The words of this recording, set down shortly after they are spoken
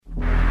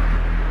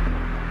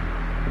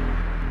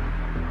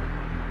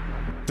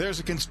There's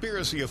a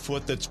conspiracy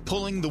afoot that's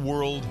pulling the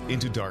world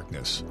into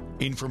darkness.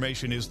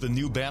 Information is the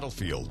new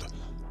battlefield.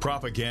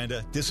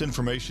 Propaganda,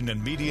 disinformation,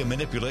 and media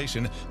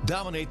manipulation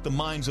dominate the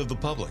minds of the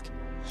public.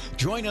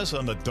 Join us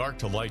on the Dark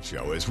to Light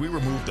show as we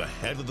remove the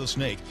head of the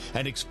snake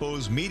and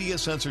expose media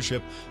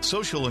censorship,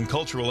 social and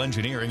cultural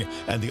engineering,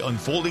 and the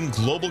unfolding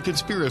global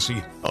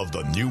conspiracy of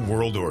the New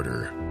World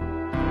Order.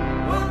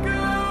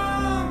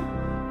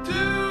 Welcome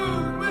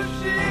to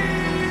Machine!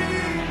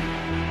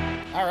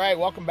 All right,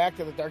 welcome back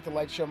to the Dark to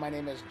Light show. My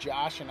name is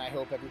Josh, and I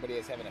hope everybody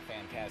is having a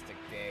fantastic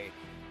day.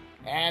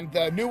 And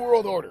the New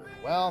World Order,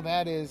 well,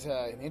 that is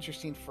an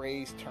interesting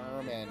phrase,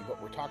 term, and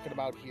what we're talking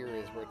about here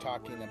is we're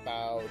talking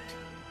about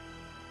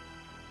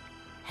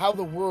how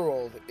the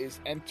world is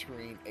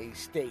entering a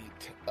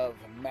state of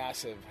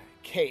massive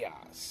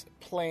chaos.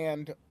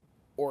 Planned,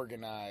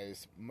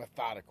 organized,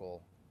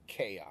 methodical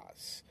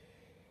chaos.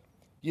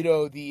 You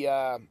know,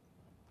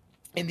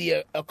 in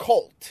the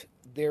occult,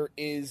 there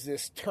is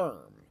this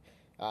term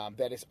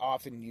that is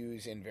often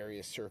used in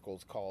various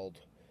circles called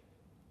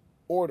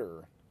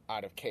order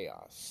out of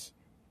chaos.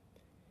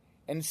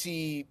 And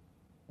see,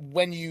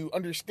 when you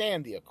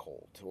understand the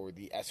occult or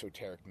the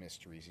esoteric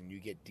mysteries and you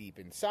get deep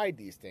inside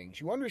these things,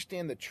 you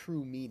understand the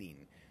true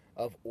meaning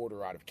of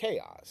order out of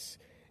chaos.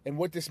 And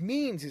what this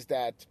means is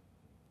that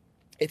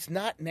it's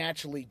not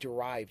naturally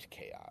derived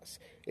chaos.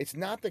 It's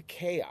not the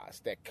chaos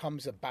that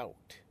comes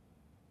about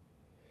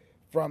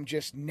from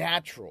just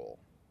natural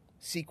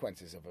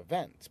sequences of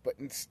events, but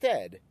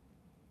instead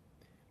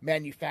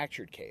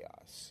manufactured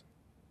chaos.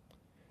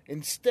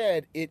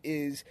 Instead, it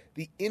is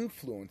the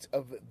influence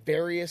of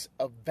various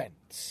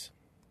events.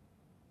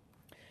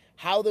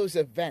 How those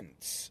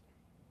events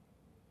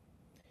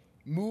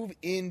move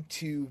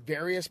into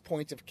various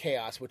points of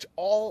chaos, which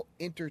all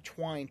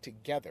intertwine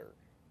together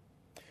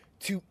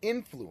to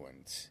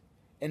influence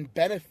and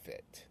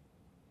benefit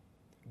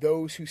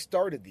those who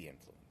started the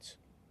influence.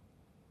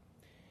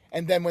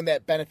 And then when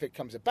that benefit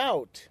comes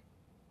about,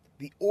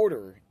 the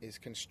order is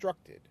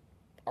constructed,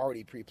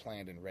 already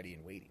pre-planned and ready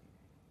and waiting.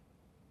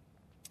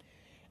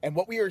 And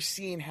what we are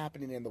seeing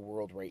happening in the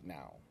world right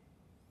now,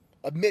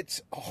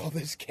 amidst all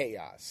this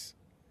chaos,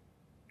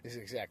 is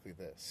exactly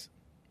this.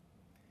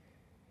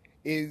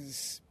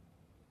 Is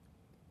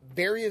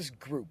various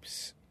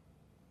groups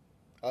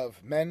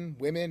of men,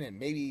 women, and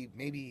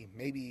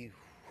maybe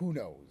who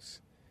knows,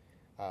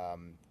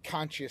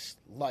 conscious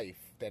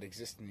life that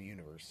exists in the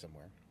universe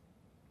somewhere,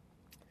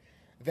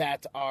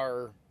 that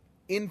are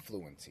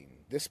influencing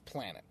this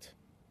planet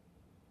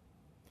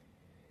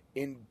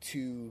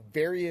into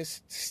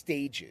various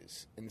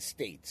stages and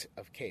states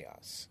of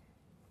chaos.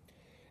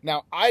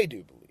 Now, I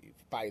do believe,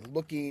 by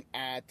looking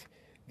at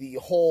the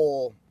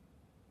whole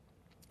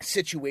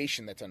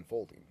situation that's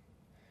unfolding,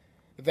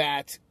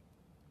 that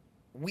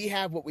we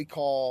have what we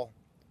call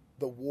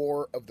the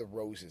War of the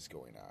Roses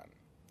going on.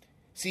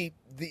 See,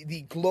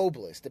 the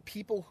globalists, the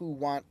people who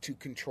want to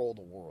control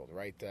the world,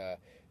 right? The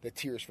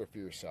Tears for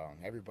Fears song,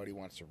 everybody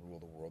wants to rule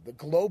the world. The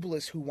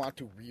globalists who want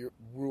to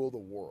rule the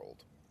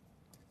world,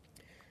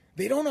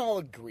 they don't all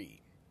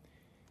agree.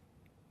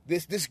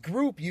 This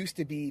group used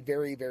to be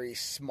very, very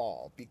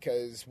small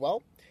because,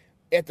 well,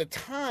 at the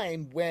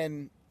time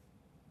when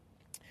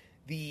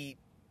the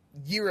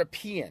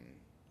European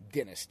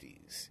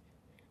dynasties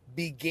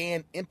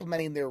began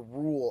implementing their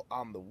rule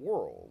on the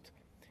world,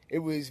 it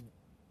was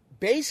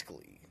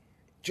basically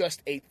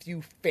just a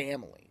few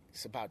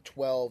families, about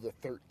 12 to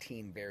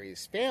 13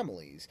 various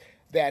families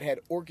that had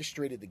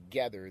orchestrated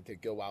together to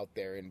go out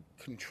there and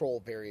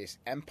control various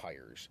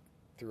empires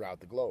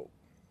throughout the globe.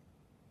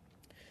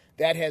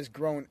 That has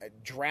grown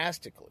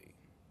drastically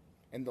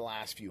in the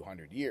last few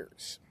hundred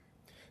years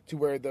to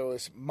where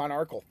those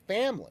monarchical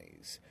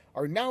families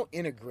are now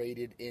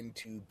integrated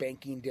into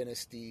banking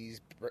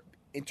dynasties,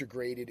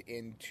 integrated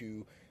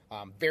into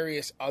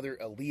various other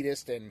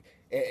elitists,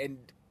 and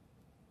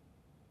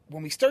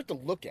when we start to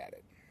look at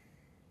it,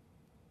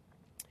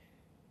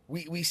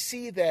 we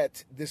see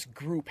that this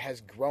group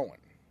has grown.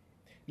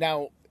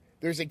 Now,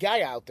 there's a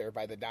guy out there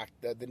by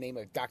the name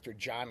of Dr.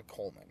 John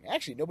Coleman.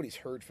 Actually, nobody's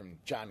heard from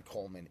John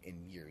Coleman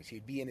in years.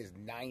 He'd be in his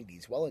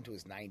 90s, well into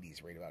his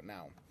 90s right about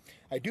now.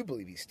 I do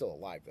believe he's still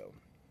alive, though.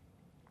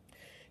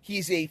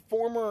 He's a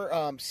former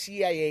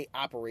CIA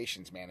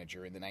operations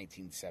manager in the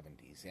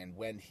 1970s, and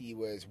when he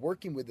was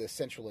working with the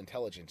Central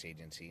Intelligence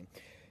Agency,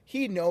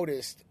 he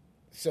noticed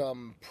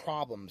some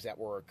problems that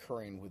were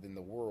occurring within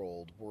the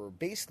world were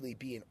basically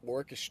being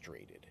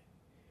orchestrated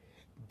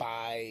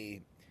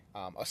by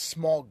a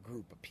small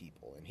group of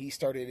people. And he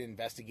started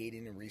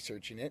investigating and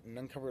researching it and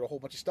uncovered a whole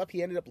bunch of stuff.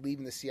 He ended up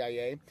leaving the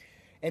CIA,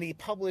 and he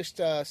published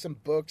some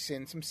books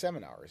and some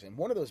seminars. And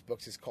one of those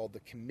books is called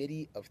The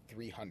Committee of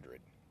 300.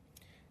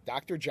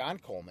 Dr. John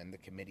Coleman, The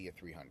Committee of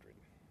 300.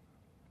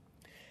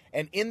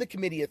 And in The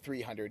Committee of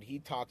 300, he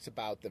talks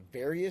about the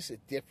various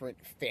different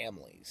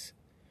families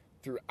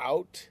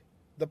throughout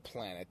the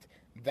planet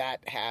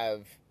that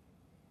have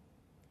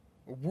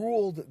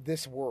ruled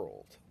this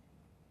world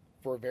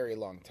for a very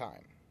long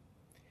time.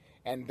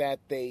 And that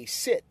they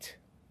sit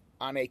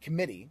on a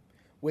committee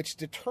which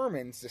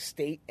determines the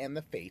state and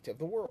the fate of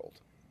the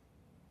world.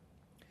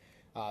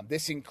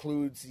 This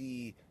includes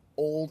the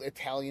old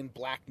Italian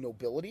black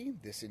nobility.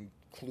 This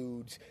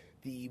includes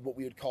what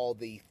we would call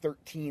the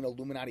 13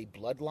 Illuminati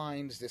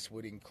bloodlines. This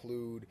would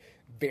include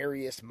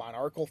various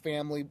monarchical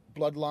family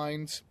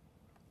bloodlines.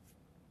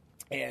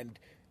 And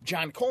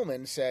John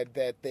Coleman said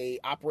that they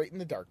operate in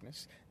the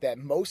darkness, that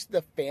most of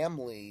the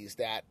families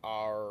that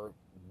are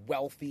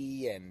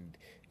wealthy and,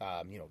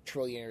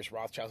 trillionaires,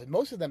 Rothschilds, and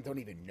most of them don't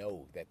even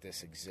know that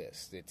this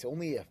exists. It's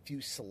only a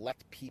few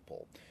select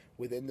people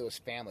within those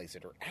families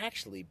that are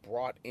actually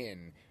brought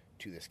in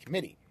to this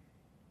committee.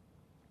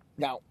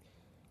 Now,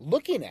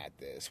 looking at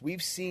this,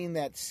 we've seen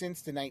that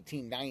since the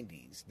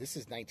 1990s, this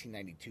is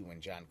 1992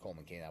 when John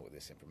Coleman came out with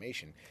this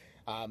information,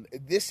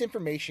 this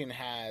information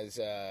has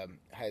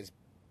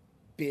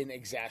been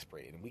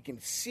exasperated. And we can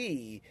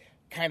see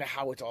kind of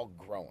how it's all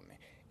grown.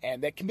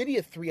 And that committee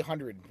of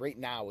 300 right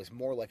now is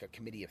more like a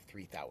committee of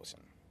 3,000.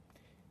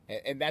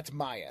 And that's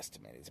my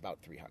estimate. It's about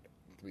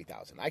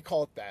 3,000. I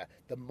call it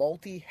the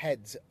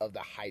multi-heads of the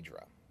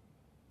Hydra.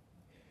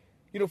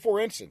 For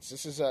instance,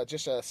 this is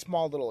just a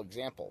small little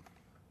example.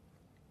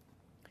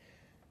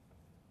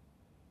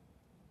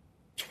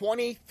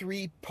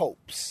 23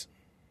 popes,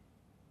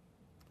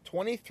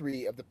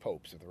 23 of the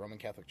popes of the Roman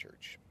Catholic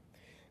Church,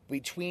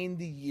 between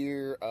the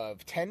year of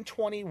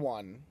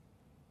 1021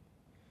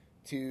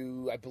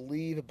 to, I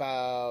believe,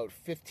 about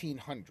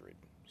 1500,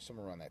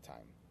 somewhere around that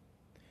time,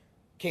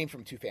 came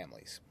from two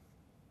families.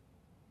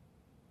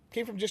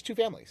 Came from just two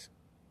families.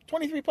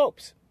 23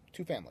 popes,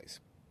 two families.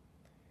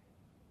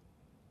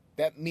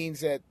 That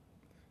means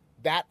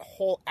that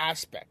whole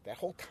aspect, that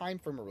whole time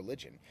from a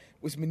religion,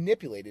 was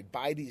manipulated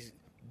by these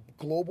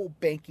global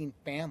banking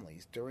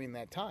families during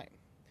that time.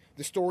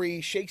 The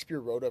story Shakespeare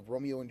wrote of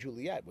Romeo and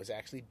Juliet was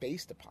actually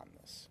based upon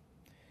this.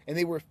 And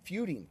they were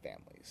feuding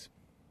families.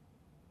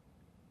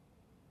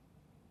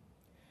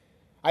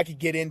 I could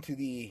get into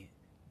the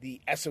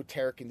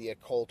esoteric and the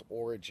occult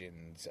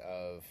origins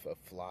of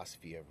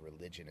philosophy, of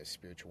religion, of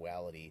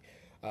spirituality,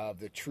 of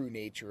the true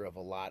nature of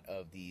a lot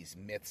of these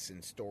myths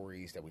and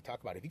stories that we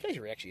talk about. If you guys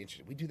are actually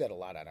interested, we do that a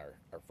lot on our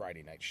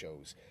Friday night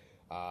shows.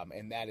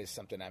 And that is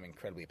something I'm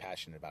incredibly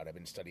passionate about. I've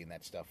been studying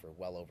that stuff for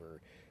well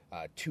over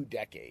 2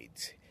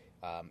 decades,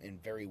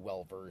 and very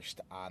well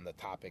versed on the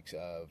topics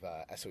of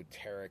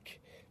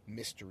esoteric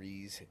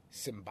mysteries,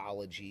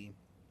 symbology,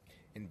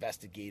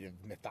 investigative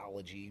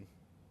mythology,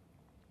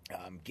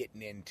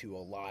 getting into a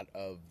lot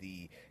of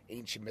the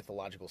ancient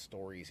mythological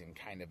stories and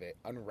kind of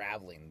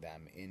unraveling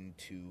them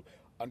into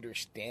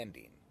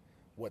understanding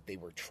what they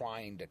were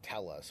trying to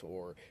tell us,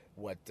 or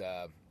what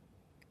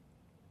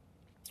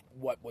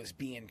was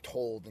being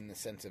told in the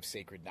sense of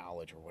sacred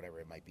knowledge or whatever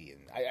it might be.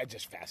 And I'm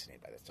just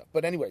fascinated by that stuff.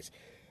 But anyways,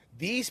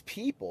 these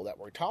people that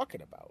we're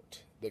talking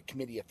about, the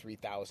Committee of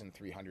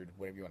 3,300,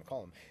 whatever you want to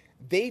call them,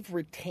 they've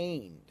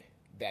retained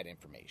that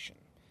information.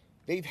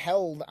 They've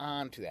held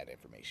on to that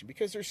information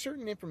because there's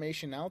certain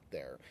information out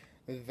there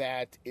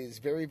that is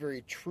very,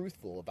 very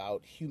truthful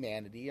about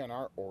humanity and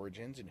our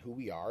origins and who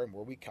we are and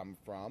where we come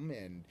from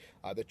and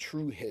the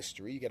true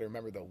history. You got to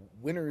remember, the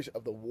winners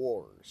of the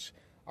wars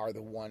are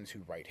the ones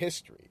who write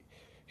history.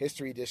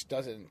 History just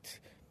doesn't,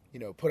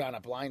 put on a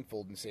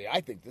blindfold and say,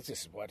 I think this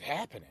is what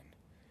happened.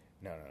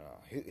 No.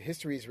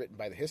 History is written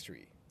by the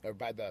history, or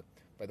by the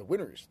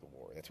winners of the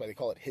war. That's why they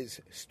call it his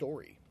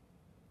story.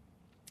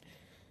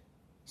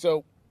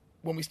 So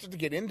when we start to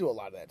get into a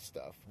lot of that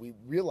stuff, we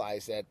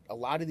realize that a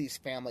lot of these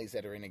families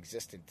that are in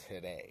existence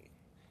today,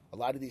 a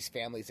lot of these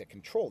families that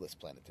control this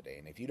planet today,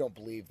 and if you don't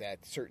believe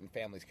that certain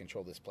families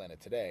control this planet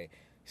today,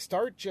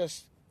 start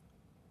just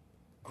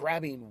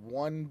grabbing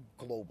one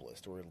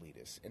globalist or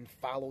elitist and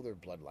follow their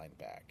bloodline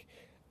back.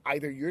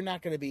 Either you're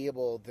not going to be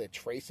able to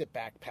trace it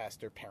back past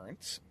their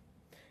parents,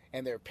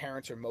 and their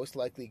parents are most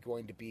likely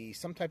going to be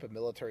some type of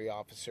military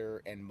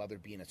officer and mother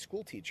being a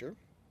school teacher,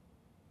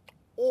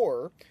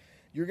 or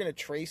you're going to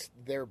trace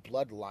their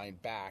bloodline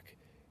back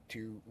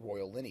to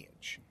royal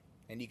lineage,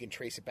 and you can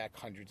trace it back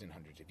hundreds and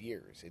hundreds of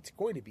years. It's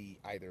going to be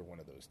either one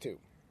of those two.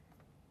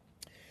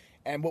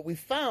 And what we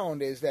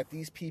found is that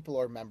these people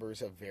are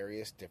members of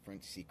various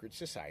different secret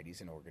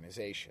societies and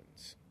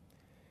organizations.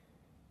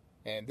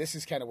 And this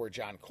is kind of where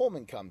John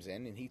Coleman comes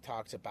in, and he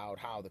talks about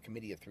how the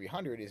Committee of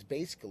 300 is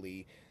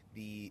basically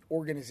the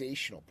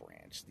organizational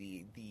branch,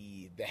 the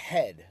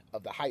head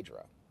of the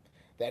Hydra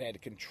that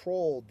had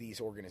controlled these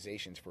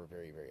organizations for a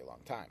very, very long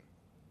time.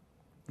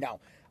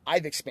 Now,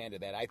 I've expanded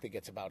that. I think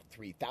it's about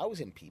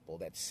 3,000 people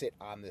that sit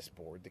on this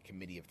board, the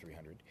Committee of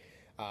 300,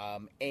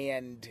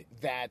 and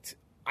that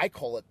I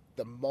call it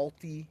the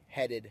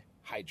multi-headed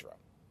Hydra.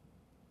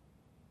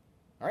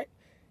 All right?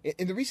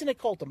 And the reason I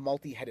call it the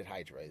multi-headed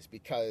Hydra is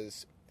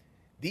because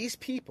these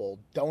people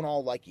don't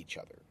all like each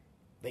other.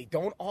 They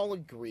don't all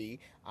agree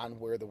on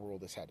where the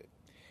world is headed.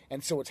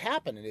 And so what's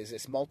happening is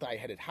this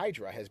multi-headed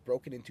Hydra has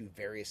broken into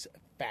various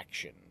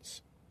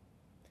factions.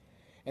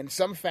 And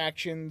some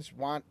factions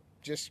want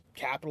just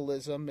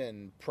capitalism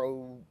and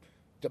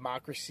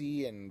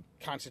democracy and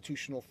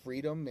constitutional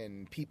freedom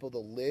and people to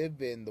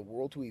live and the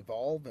world to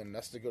evolve and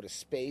us to go to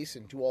space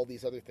and do all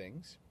these other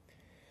things.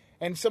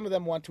 And some of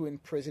them want to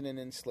imprison and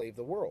enslave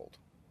the world.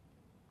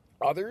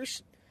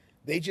 Others,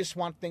 they just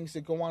want things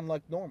to go on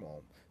like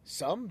normal.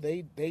 Some,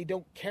 they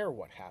don't care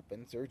what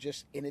happens. They're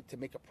just in it to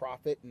make a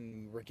profit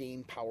and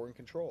regain power and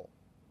control.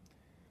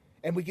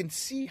 And we can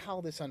see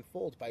how this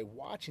unfolds by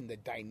watching the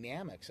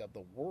dynamics of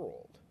the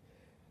world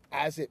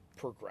as it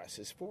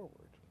progresses forward.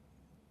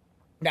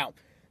 Now,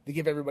 to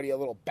give everybody a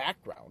little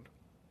background,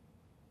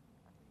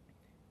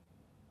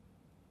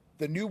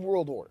 the New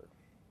World Order,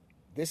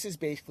 this is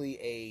basically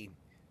a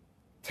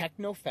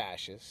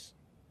techno-fascist,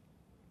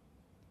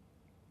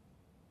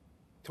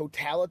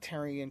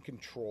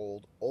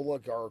 totalitarian-controlled,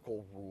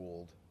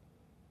 oligarchical-ruled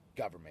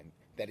government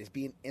that is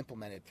being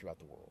implemented throughout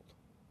the world,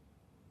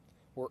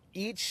 where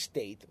each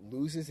state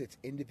loses its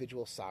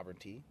individual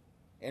sovereignty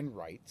and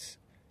rights.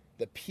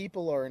 The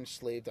people are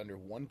enslaved under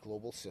one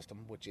global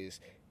system, which is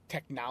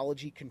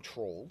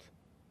technology-controlled,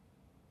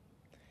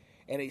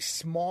 and a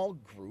small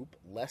group,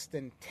 less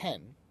than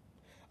 10,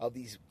 of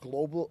these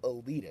global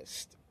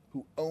elitists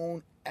who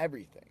own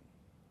everything,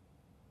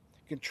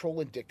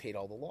 control and dictate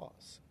all the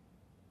laws.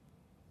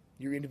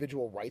 Your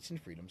individual rights and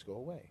freedoms go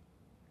away.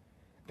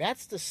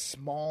 That's the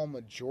small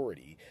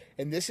majority,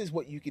 and this is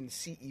what you can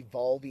see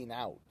evolving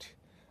out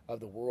of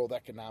the World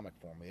Economic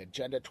Forum, the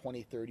Agenda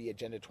 2030,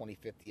 Agenda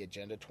 2050,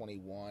 Agenda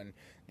 21,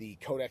 the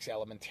Codex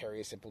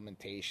Alimentarius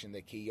implementation,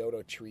 the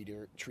Kyoto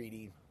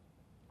Treaty.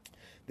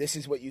 This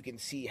is what you can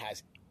see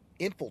has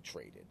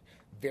infiltrated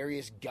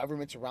various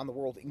governments around the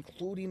world,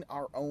 including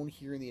our own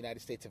here in the United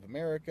States of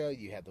America.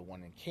 You have the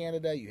one in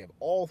Canada. You have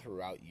all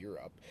throughout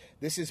Europe.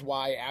 This is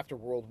why after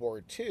World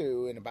War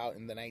II and about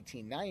in the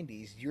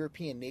 1990s,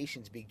 European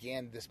nations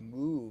began this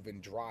move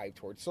and drive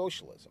towards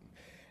socialism.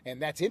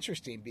 And that's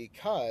interesting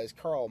because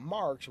Karl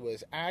Marx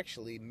was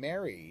actually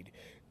married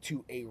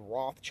to a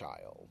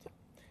Rothschild.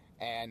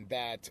 And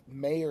that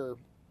Mayer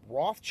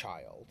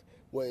Rothschild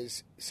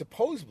was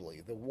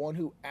supposedly the one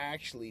who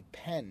actually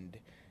penned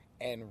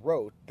and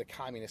wrote the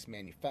Communist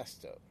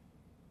Manifesto.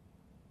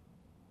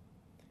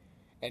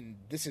 And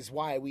this is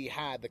why we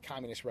had the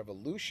communist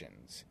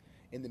revolutions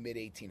in the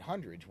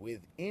mid-1800s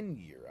within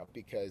Europe,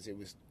 because it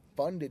was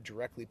funded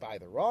directly by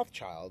the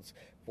Rothschilds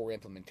for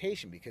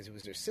implementation, because it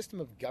was their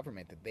system of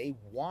government that they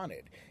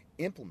wanted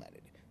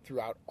implemented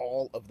throughout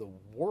all of the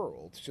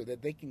world so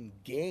that they can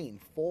gain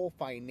full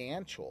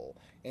financial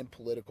and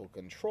political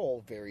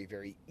control very,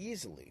 very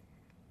easily.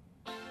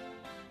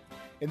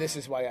 And this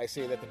is why I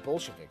say that the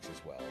Bolsheviks as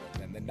well,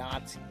 and the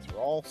Nazis are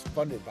all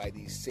funded by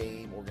these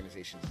same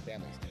organizations and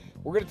families.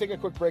 We're going to take a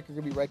quick break. We're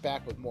going to be right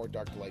back with more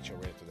Dark to Light Show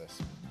right after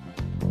this.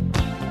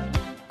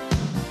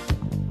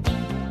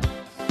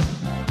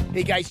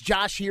 Hey guys,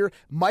 Josh here.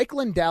 Mike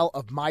Lindell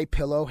of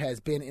MyPillow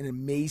has been an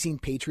amazing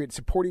patriot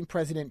supporting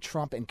President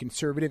Trump and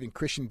conservative and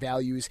Christian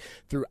values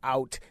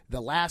throughout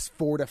the last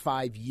 4 to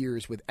 5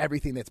 years with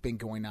everything that's been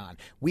going on.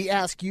 We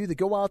ask you to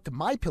go out to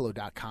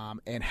MyPillow.com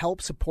and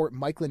help support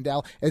Mike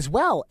Lindell as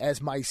well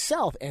as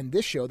myself and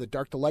this show, the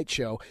Dark to Light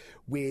Show,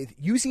 with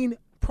using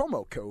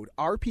promo code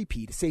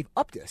RPP to save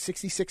up to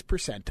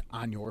 66%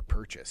 on your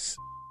purchase.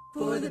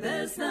 For the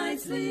best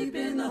night's sleep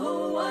in the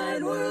whole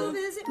wide world,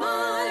 visit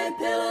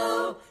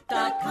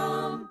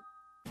MyPillow.com.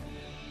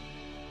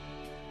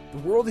 The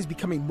world is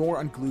becoming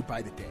more unglued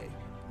by the day.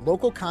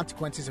 Local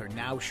consequences are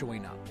now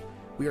showing up.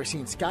 We are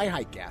seeing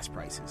sky-high gas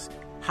prices,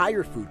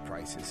 higher food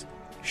prices,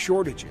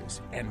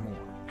 shortages, and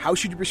more. How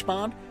should you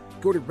respond?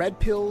 Go to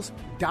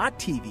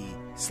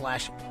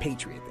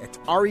redpills.tv/patriot. That's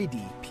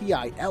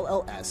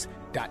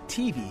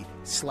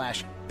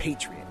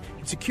redpills.tv/patriot.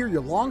 And secure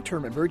your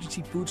long-term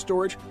emergency food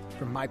storage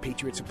from My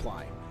Patriot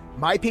Supply.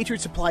 My Patriot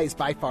Supply is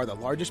by far the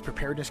largest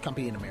preparedness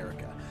company in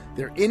America.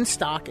 They're in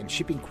stock and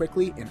shipping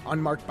quickly in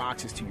unmarked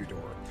boxes to your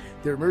door.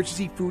 Their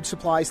emergency food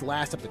supplies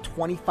last up to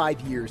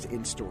 25 years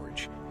in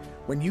storage.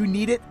 When you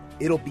need it,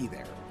 it'll be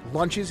there.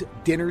 Lunches,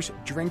 dinners,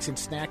 drinks, and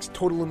snacks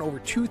totaling over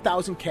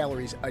 2,000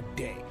 calories a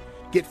day.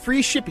 Get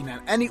free shipping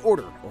on any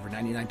order over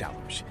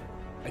 $99.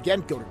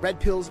 Again, go to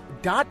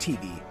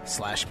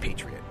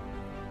redpills.tv/patriot.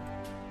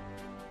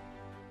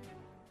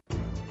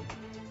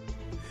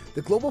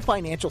 The global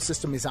financial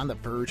system is on the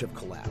verge of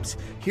collapse.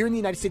 Here in the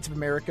United States of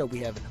America, we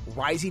have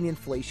rising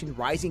inflation,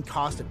 rising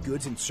cost of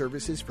goods and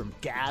services from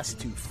gas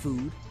to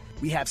food.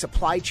 We have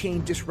supply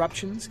chain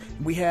disruptions.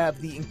 And we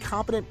have the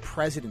incompetent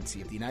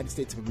presidency of the United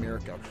States of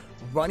America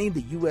running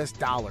the U.S.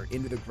 dollar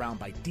into the ground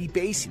by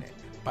debasing it,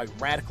 by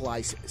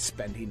radicalized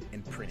spending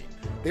and printing.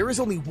 There is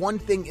only one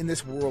thing in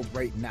this world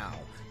right now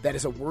that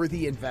is a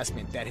worthy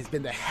investment that has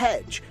been the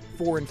hedge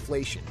for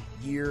inflation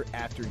year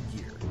after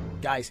year.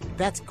 Guys,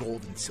 that's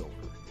gold and silver.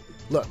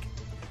 Look,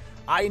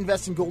 I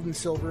invest in gold and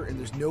silver, and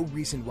there's no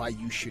reason why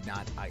you should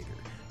not either.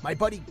 My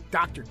buddy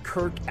Dr.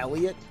 Kirk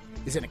Elliott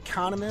is an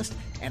economist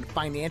and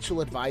financial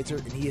advisor,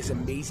 and he is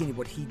amazing at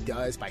what he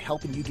does by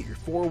helping you get your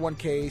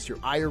 401ks, your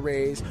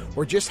IRAs,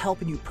 or just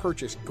helping you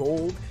purchase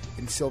gold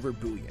and silver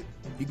bullion.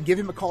 You can give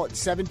him a call at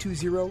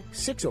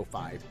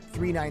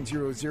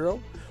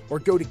 720-605-3900, or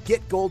go to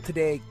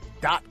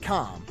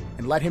getgoldtoday.com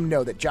and let him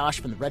know that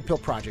Josh from the Red Pill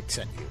Project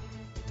sent you.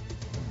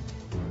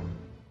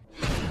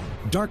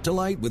 Dark to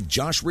Light with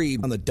Josh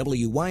Reed on the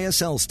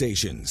WYSL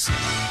stations. We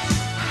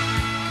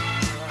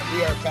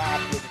are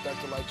back with the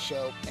Dark to Light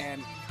show,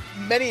 and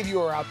many of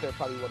you are out there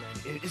probably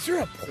wondering, is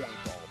there a point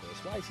to all this?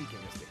 Why is he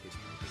giving us the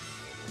history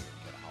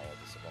of how all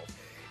this evolved?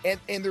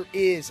 And there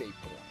is a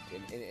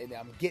point, and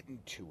I'm getting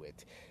to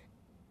it.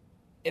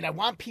 And I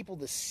want people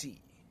to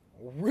see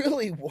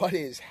really what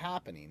is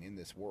happening in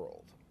this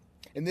world.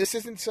 And this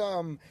isn't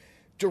some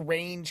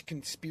deranged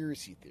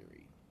conspiracy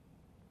theory.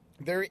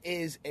 There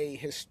is a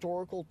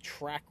historical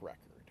track record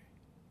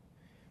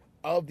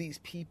of these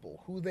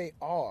people, who they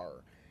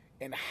are,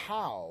 and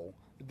how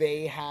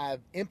they have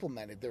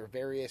implemented their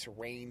various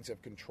reigns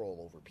of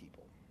control over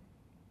people.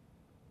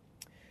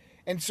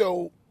 And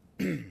so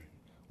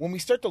when we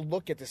start to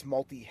look at this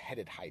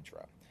multi-headed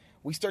hydra,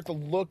 we start to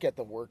look at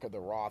the work of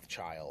the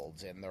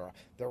Rothschilds and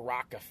the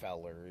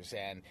Rockefellers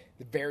and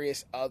the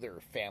various other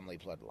family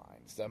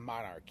bloodlines, the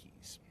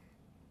monarchies.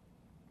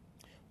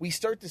 We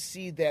start to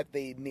see that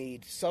they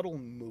made subtle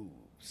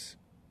moves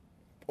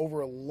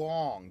over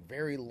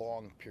very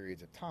long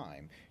periods of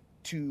time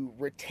to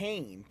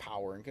retain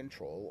power and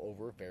control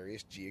over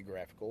various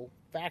geographical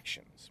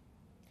factions.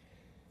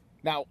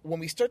 Now, when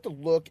we start to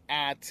look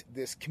at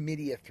this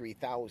Committee of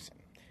 3,000,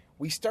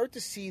 we start to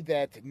see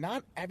that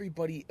not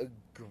everybody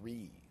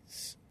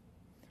agrees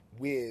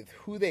with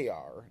who they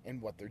are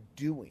and what they're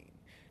doing.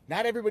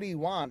 Not everybody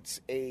wants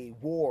a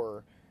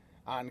war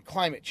on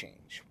climate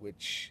change,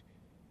 which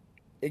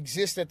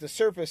exists at the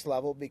surface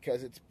level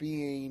because it's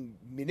being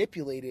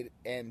manipulated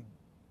and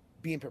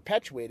being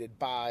perpetuated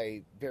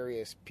by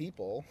various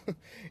people.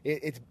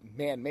 It's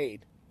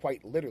man-made,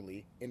 quite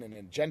literally, in an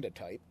agenda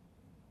type.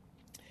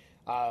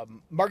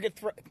 Margaret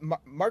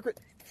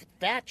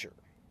Thatcher,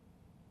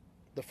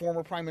 the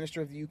former Prime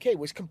Minister of the UK,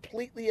 was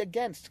completely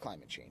against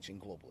climate change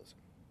and globalism.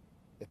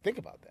 Think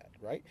about that,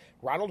 right?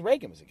 Ronald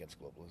Reagan was against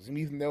globalism,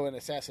 even though an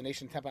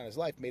assassination attempt on his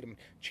life made him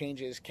change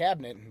his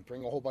cabinet and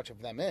bring a whole bunch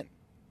of them in.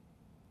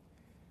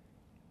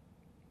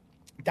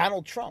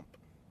 Donald Trump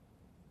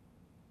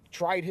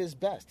tried his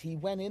best. He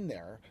went in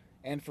there,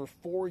 and for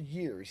 4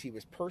 years he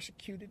was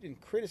persecuted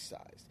and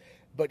criticized,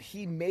 but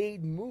he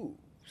made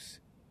moves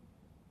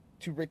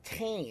to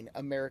retain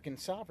American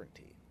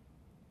sovereignty.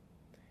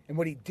 And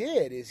what he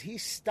did is he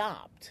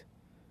stopped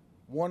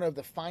one of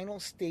the final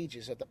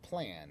stages of the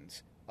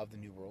plans of the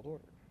New World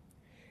Order.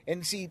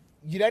 And see,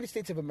 United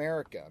States of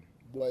America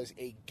was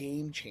a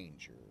game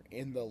changer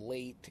in the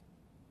late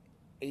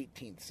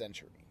 18th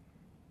century,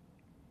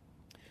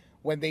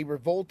 when they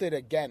revolted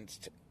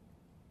against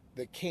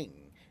the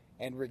king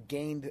and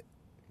regained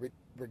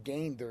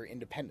their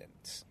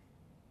independence.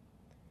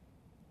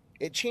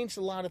 It changed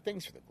a lot of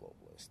things for the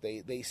globalists.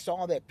 They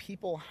saw that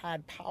people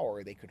had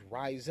power. They could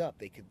rise up.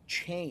 They could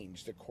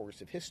change the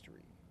course of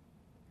history.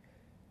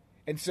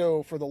 And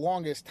so for the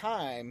longest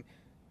time,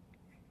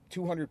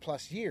 200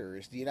 plus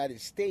years, the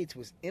United States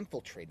was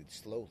infiltrated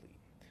slowly.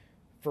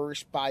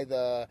 First by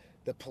the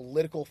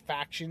political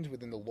factions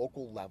within the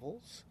local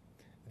levels,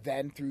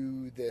 then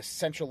through the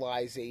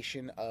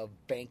centralization of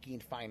banking,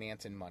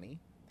 finance, and money,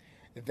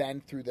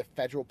 then through the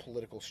federal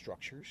political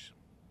structures,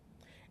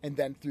 and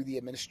then through the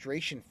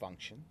administration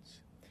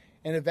functions,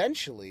 and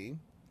eventually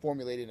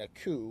formulating a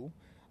coup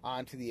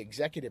onto the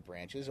executive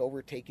branches,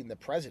 overtaking the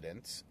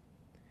presidents,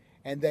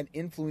 and then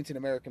influencing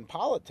American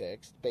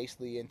politics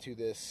basically into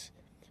this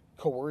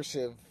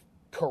coercive,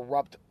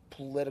 corrupt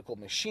political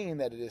machine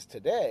that it is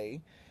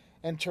today,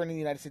 and turning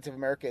the United States of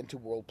America into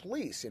world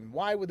police. And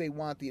why would they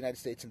want the United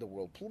States into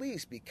world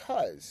police?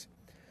 Because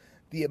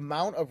the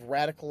amount of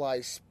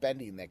radicalized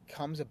spending that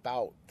comes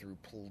about through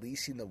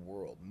policing the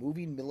world,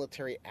 moving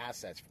military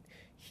assets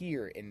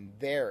here and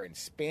there and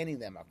spanning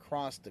them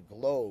across the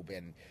globe,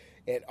 and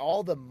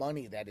all the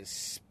money that is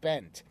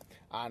spent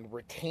on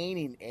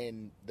retaining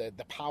in the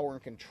power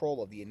and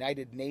control of the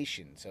United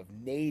Nations, of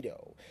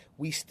NATO.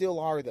 We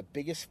still are the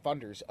biggest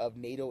funders of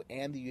NATO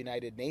and the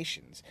United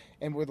Nations,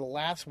 and we're the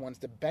last ones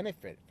to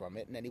benefit from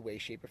it in any way,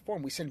 shape, or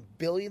form. We send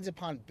billions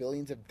upon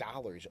billions of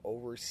dollars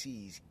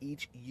overseas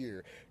each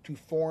year to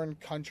foreign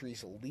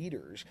countries'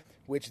 leaders,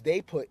 which they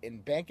put in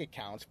bank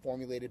accounts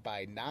formulated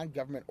by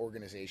non-government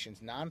organizations,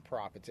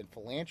 nonprofits, and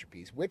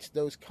philanthropies, which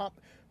those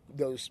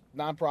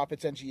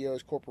nonprofits,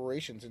 NGOs,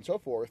 corporations, and so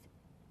forth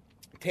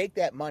take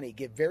that money,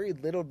 give very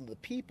little to the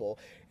people,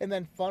 and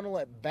then funnel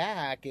it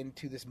back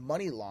into this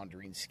money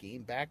laundering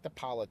scheme, back to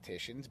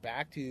politicians,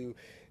 back to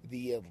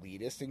the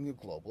elitists and the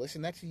globalists,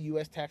 and that's the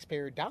U.S.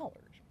 taxpayer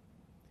dollars.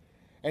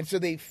 And so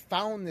they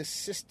found this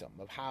system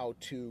of how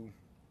to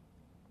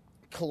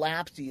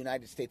collapse the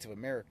United States of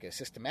America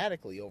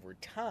systematically over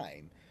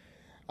time,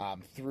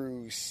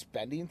 through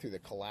spending, through the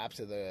collapse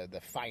of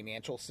the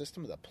financial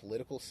system, the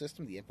political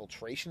system, the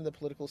infiltration of the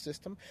political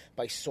system,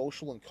 by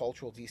social and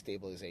cultural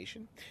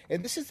destabilization.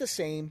 And this is the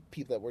same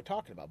people that we're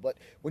talking about. But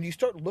when you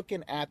start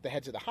looking at the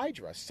heads of the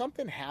Hydra,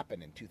 something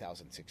happened in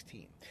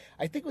 2016.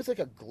 I think it was like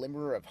a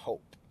glimmer of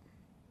hope,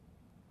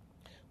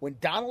 when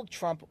Donald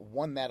Trump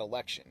won that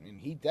election, and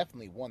he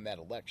definitely won that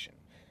election,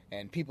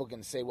 and people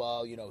can say,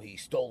 well, he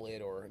stole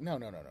it, or no.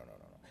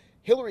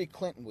 Hillary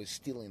Clinton was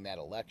stealing that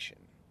election.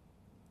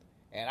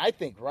 And I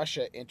think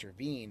Russia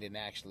intervened and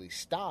actually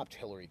stopped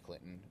Hillary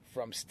Clinton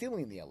from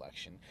stealing the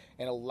election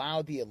and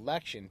allowed the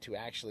election to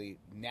actually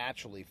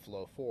naturally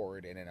flow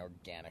forward in an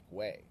organic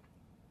way.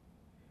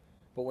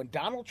 But when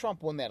Donald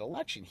Trump won that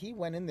election, he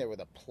went in there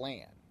with a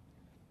plan.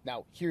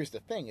 Now, here's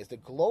the thing, is the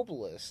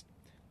globalists,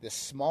 this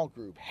small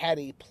group, had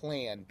a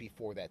plan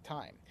before that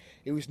time.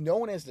 It was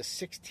known as the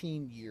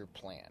 16-year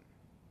plan.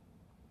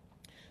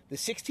 The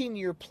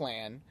 16-year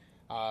plan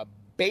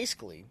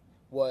basically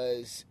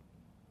was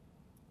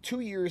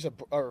 2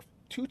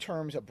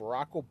 terms of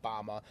Barack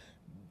Obama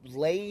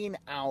laying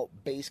out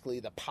basically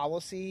the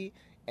policy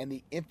and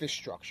the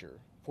infrastructure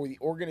for the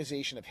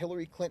organization of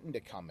Hillary Clinton to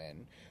come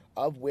in,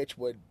 of which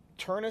would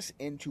turn us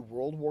into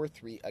World War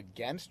III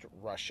against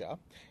Russia.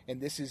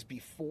 And this is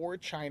before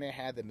China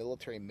had the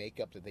military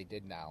makeup that they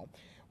did now,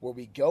 where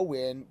we go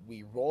in,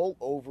 we roll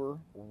over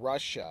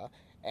Russia,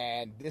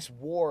 and this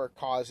war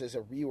causes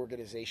a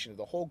reorganization of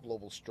the whole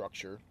global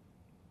structure,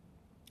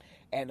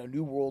 and a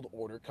new world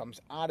order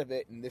comes out of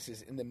it. And this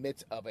is in the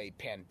midst of a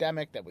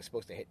pandemic that was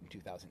supposed to hit in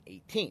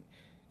 2018.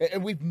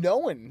 And we've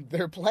known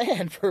their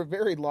plan for a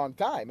very long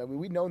time. I mean,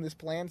 we've known this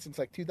plan since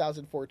like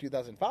 2004,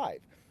 2005.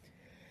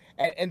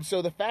 And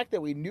so the fact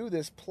that we knew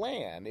this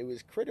plan, it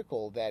was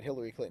critical that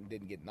Hillary Clinton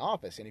didn't get in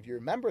office. And if you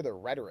remember the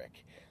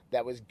rhetoric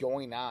that was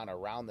going on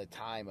around the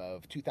time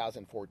of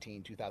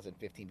 2014,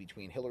 2015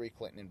 between Hillary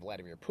Clinton and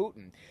Vladimir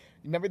Putin,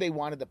 remember they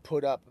wanted to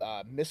put up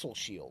missile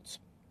shields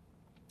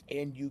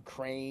in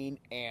Ukraine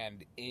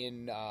and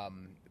in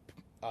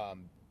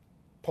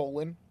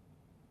Poland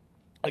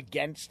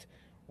against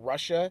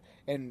Russia,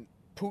 and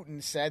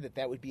Putin said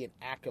that would be an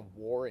act of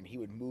war and he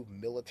would move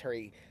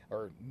military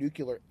or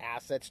nuclear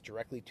assets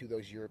directly to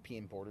those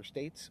European border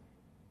states.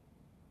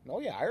 Oh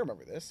yeah, I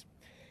remember this.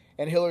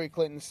 And Hillary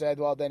Clinton said,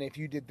 well, then if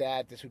you did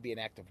that, this would be an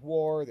act of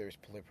war. There's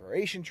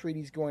proliferation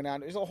treaties going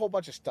on. There's a whole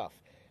bunch of stuff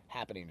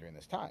happening during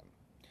this time.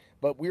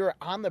 But we were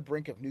on the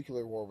brink of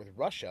nuclear war with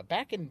Russia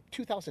back in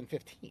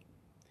 2015.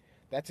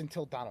 That's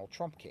until Donald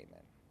Trump came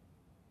in.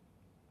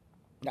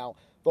 Now,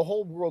 the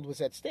whole world was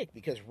at stake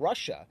because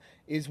Russia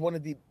is one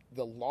of the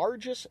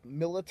largest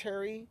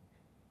military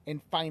and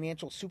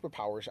financial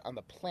superpowers on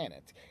the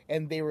planet.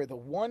 And they were the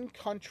one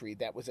country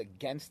that was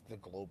against the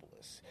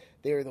globalists.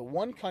 They were the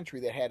one country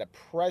that had a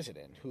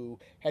president who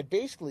had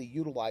basically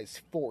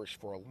utilized force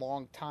for a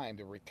long time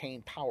to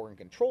retain power and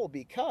control,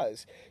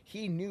 because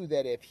he knew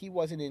that if he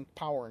wasn't in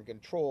power and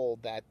control,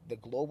 that the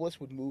globalists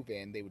would move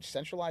in, they would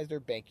centralize their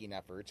banking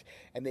efforts,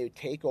 and they would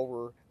take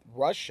over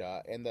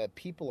Russia, and the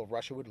people of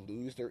Russia would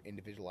lose their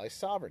individualized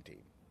sovereignty.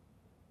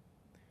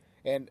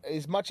 And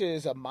as much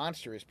as a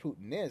monster as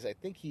Putin is, I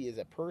think he is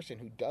a person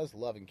who does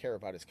love and care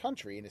about his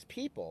country and his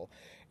people,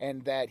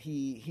 and that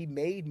he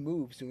made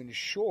moves to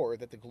ensure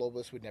that the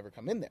globalists would never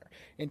come in there.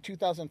 In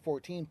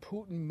 2014,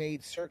 Putin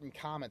made certain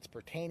comments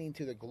pertaining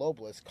to the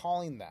globalists,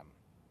 calling them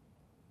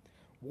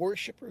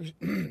worshippers,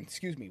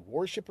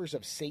 worshippers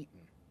of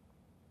Satan.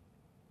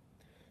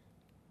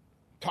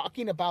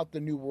 Talking about the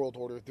New World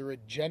Order, their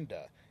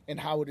agenda, and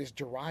how it is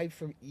derived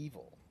from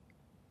evil.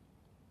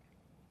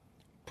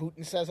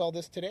 Putin says all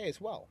this today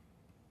as well.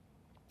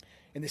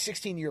 And the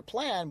 16-year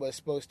plan was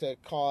supposed to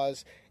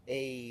cause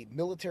a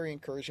military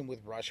incursion with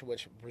Russia,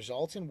 which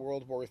results in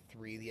World War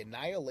III, the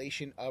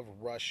annihilation of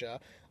Russia,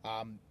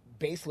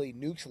 basically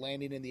nukes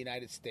landing in the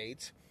United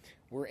States.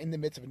 We're in the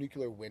midst of a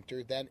nuclear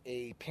winter. Then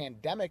a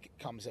pandemic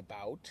comes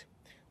about,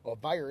 a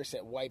virus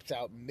that wipes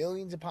out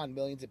millions upon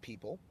millions of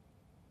people.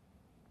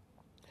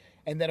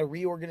 And then a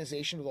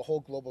reorganization of the whole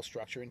global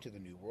structure into the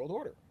New World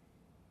Order.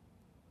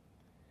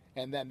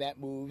 And then that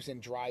moves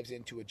and drives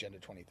into Agenda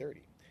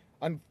 2030.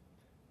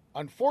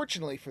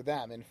 Unfortunately for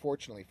them, and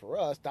fortunately for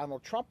us,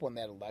 Donald Trump won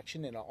that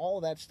election, and all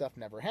that stuff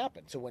never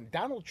happened. So when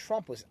Donald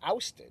Trump was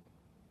ousted,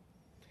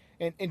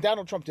 and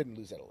Donald Trump didn't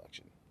lose that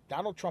election.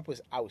 Donald Trump was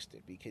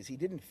ousted because he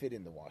didn't fit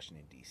into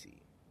Washington,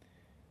 D.C.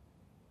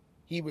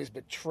 He was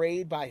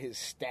betrayed by his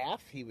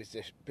staff. He was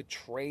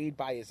betrayed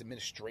by his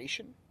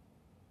administration.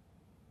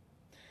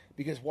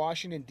 Because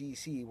Washington,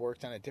 D.C.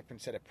 worked on a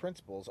different set of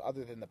principles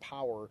other than the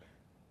power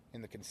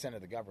and the consent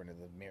of the government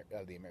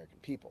of the American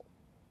people.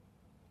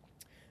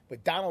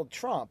 But Donald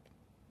Trump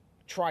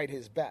tried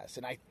his best.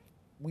 And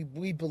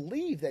we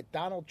believe that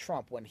Donald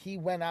Trump, when he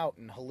went out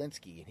in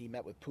Helsinki and he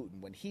met with Putin,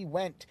 when he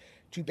went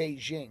to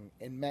Beijing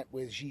and met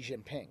with Xi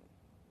Jinping,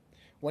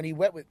 when he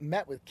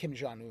met with Kim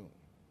Jong-un,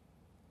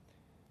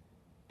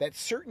 that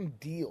certain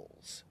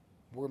deals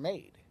were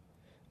made.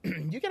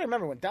 You got to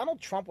remember, when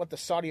Donald Trump went to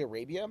Saudi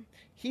Arabia,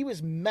 he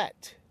was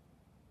met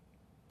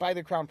by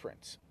the Crown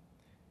Prince.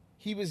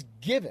 He was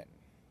given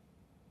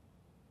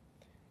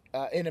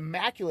an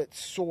immaculate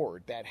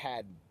sword that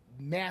had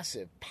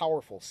massive,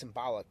 powerful,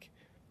 symbolic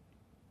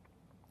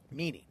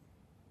meaning.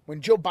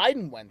 When Joe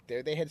Biden went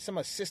there, they had some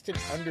assistant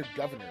under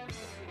governor.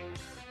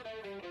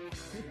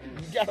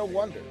 You got to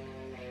wonder.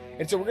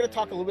 And so we're going to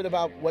talk a little bit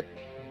about what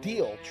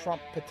deal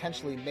Trump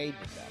potentially made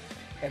with them,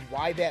 and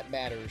why that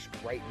matters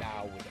right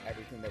now with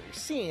everything that we're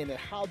seeing, and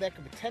how that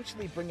could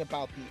potentially bring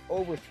about the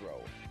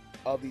overthrow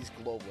of these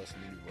globalists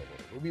in the New World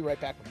Order. We'll be right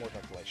back with more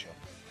Dr. Light Show.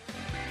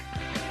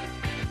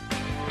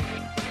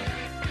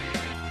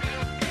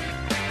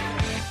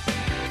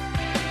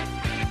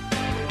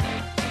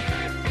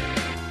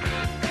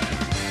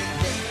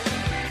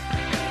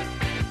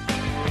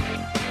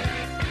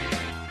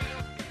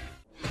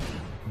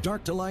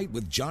 Dark to Light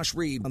with Josh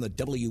Reed on the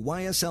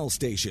WYSL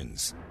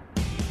stations.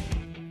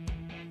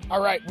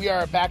 All right, we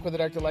are back with the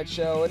Dark to Light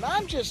Show, and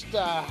I'm just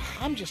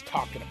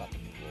talking about the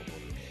New World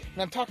Order,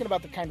 and I'm talking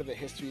about the kind of the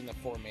history and the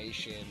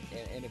formation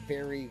in a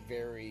very,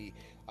 very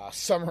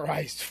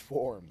summarized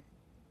form.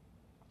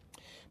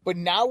 But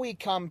now we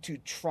come to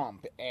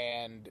Trump,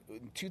 and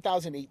in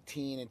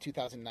 2018 and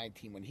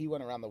 2019, when he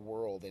went around the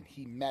world and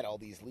he met all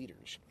these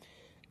leaders,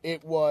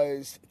 it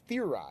was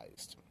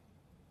theorized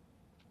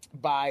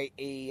by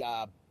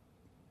a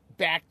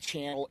back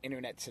channel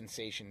internet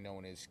sensation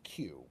known as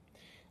Q.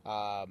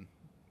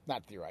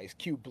 Not theorized.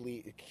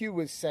 Q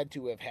was said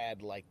to have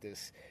had like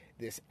this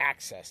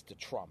access to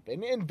Trump,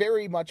 and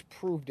very much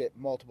proved it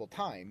multiple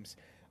times.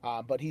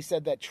 But he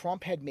said that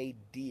Trump had made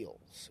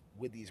deals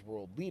with these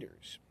world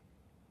leaders,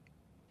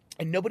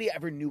 and nobody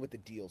ever knew what the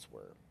deals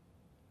were.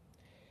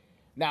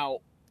 Now,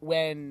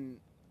 when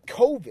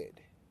COVID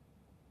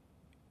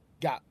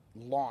got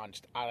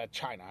launched out of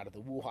China, out of the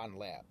Wuhan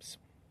labs,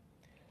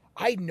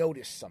 I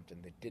noticed something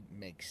that didn't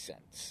make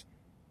sense.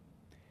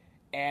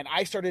 And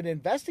I started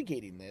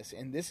investigating this,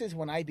 and this is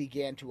when I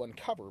began to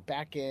uncover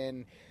back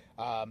in,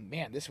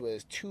 this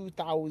was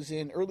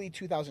early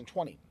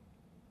 2020.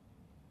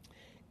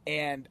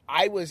 And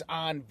I was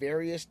on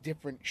various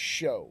different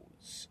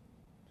shows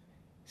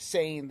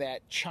saying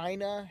that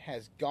China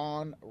has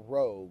gone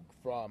rogue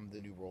from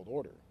the New World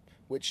Order.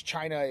 Which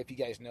China, if you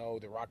guys know,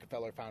 the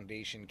Rockefeller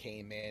Foundation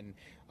came in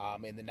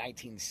the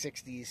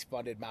 1960s,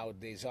 funded Mao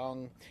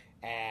Zedong,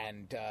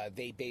 and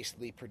they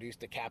basically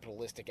produced a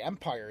capitalistic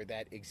empire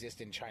that exists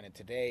in China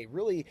today,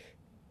 really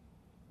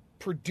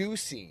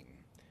producing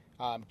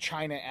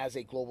China as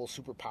a global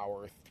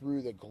superpower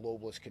through the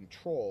globalist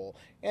control,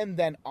 and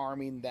then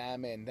arming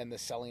them, and then the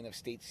selling of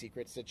state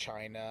secrets to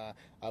China,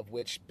 of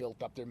which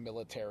built up their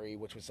military,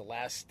 which was the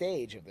last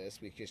stage of this,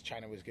 because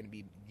China was going to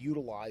be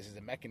utilized as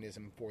a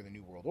mechanism for the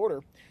New World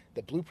Order,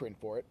 the blueprint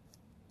for it.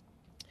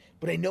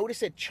 But I noticed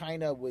that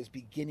China was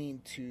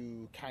beginning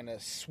to kind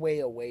of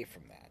sway away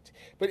from that.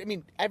 But, I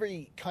mean,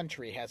 every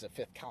country has a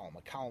fifth column,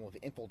 a column of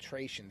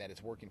infiltration that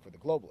is working for the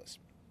globalists.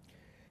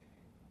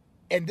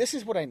 And this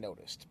is what I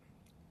noticed.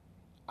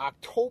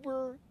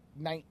 October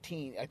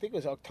 19th,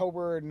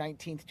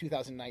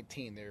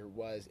 2019, there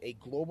was a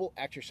global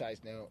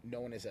exercise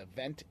known as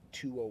Event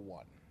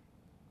 201.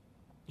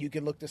 You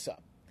can look this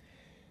up.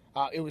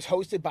 It was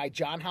hosted by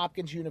Johns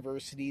Hopkins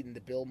University and the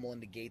Bill and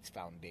Melinda Gates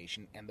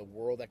Foundation and the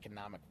World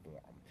Economic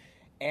Forum.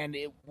 And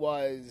it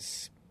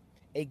was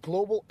a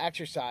global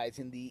exercise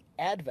in the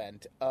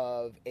advent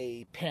of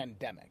a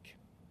pandemic.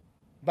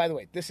 By the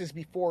way, this is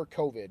before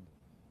COVID.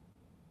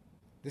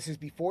 This is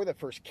before the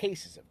first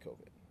cases of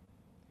COVID.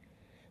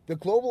 The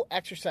global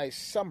exercise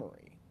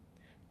summary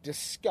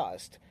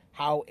discussed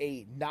how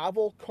a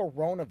novel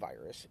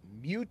coronavirus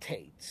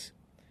mutates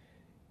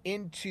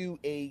into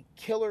a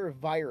killer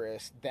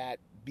virus that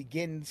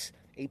begins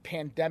a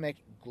pandemic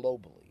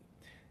globally.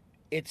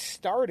 It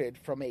started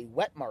from a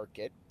wet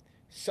market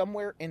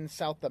somewhere in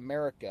South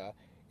America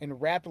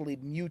and rapidly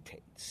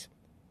mutates.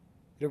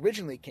 It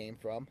originally came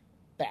from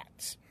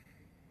bats.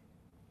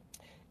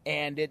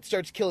 And it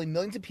starts killing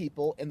millions of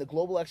people, and the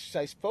global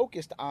exercise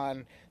focused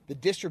on the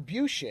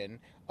distribution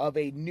of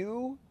a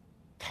new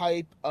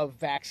type of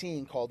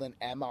vaccine called an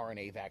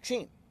mRNA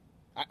vaccine.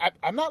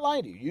 I'm not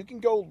lying to you. You can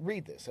go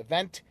read this.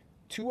 Event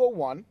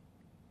 201,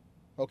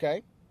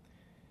 okay?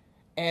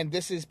 And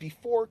this is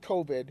before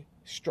COVID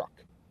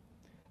struck.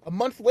 A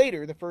month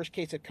later, the first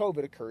case of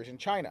COVID occurs in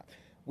China.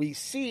 We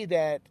see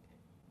that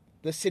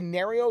the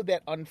scenario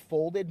that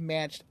unfolded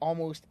matched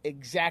almost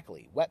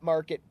exactly. Wet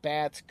market,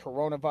 bats,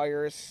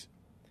 coronavirus,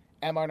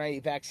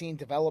 mRNA vaccine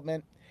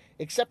development,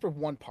 except for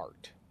one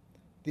part.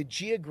 The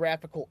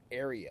geographical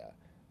area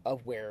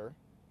of where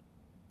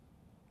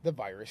the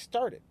virus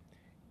started.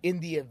 In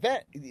the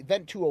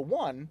event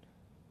 201,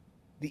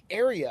 the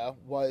area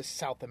was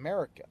South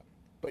America.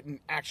 But in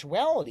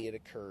actuality, it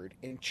occurred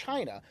in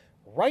China,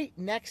 right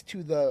next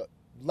to the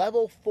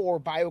level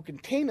 4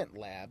 biocontainment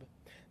lab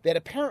that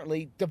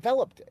apparently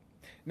developed it.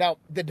 Now,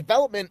 the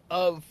development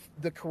of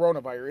the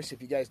coronavirus,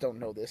 if you guys don't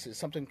know this, is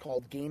something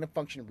called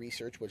gain-of-function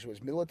research, which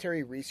was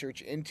military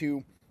research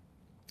into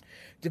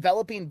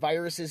developing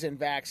viruses and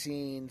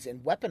vaccines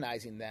and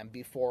weaponizing them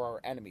before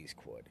our enemies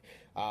could.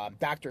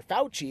 Dr.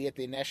 Fauci at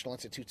the National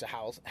Institutes of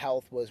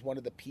Health was one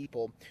of the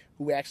people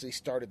who actually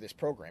started this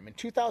program. In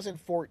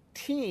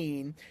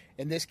 2014,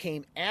 and this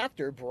came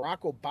after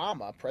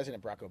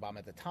President Barack Obama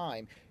at the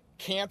time,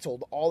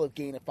 canceled all of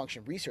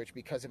gain-of-function research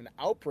because of an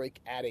outbreak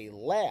at a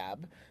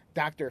lab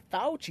Dr.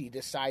 Fauci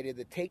decided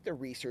to take the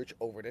research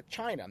over to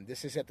China.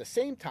 This is at the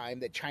same time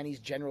that Chinese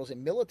generals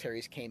and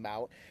militaries came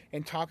out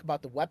and talked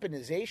about the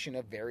weaponization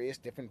of various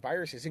different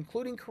viruses,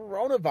 including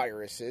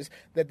coronaviruses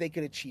that they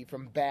could achieve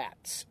from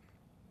bats.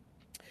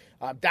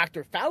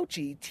 Dr.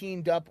 Fauci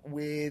teamed up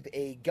with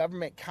a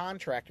government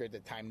contractor at the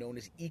time known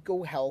as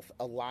EcoHealth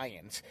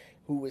Alliance,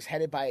 who was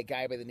headed by a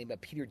guy by the name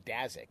of Peter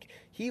Daszak.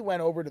 He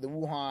went over to the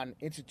Wuhan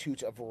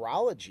Institute of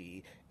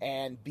Virology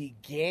and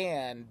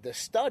began the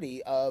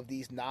study of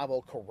these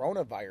novel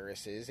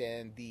coronaviruses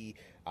and the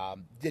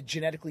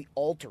genetically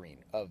altering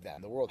of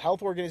them. The World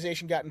Health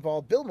Organization got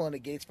involved. Bill and Melinda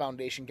Gates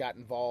Foundation got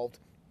involved.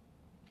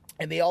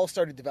 And they all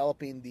started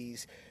developing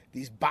these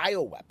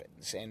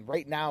bioweapons. And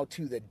right now,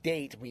 to the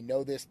date, we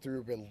know this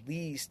through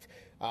released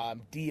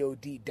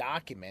DoD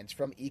documents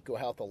from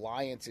EcoHealth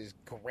Alliance's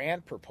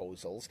grant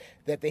proposals,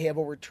 that they have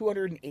over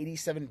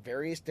 287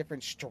 various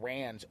different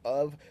strands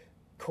of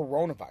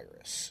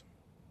coronavirus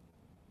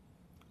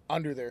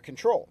under their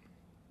control.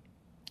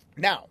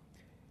 Now,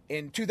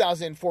 in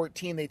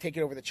 2014, they take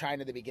it over to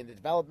China. They begin the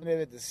development of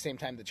it. At the same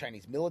time, the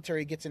Chinese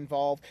military gets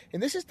involved.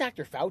 And this is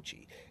Dr.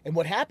 Fauci. And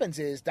what happens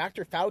is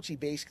Dr. Fauci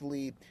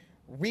basically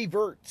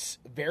reverts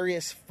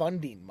various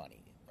funding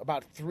money,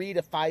 about $3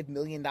 to $5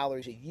 million a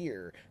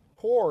year,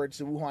 towards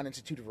the Wuhan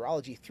Institute of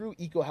Virology through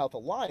EcoHealth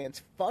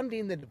Alliance,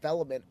 funding the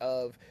development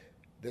of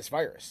this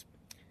virus.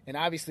 And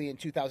obviously in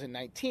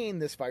 2019,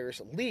 this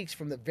virus leaks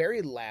from the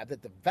very lab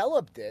that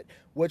developed it,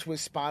 which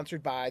was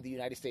sponsored by the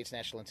United States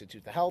National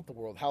Institute of Health, the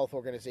World Health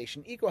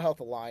Organization,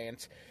 EcoHealth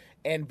Alliance,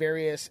 and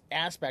various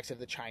aspects of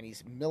the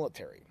Chinese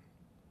military.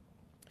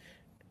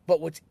 But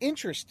what's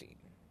interesting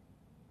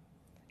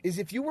is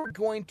if you were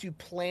going to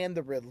plan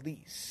the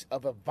release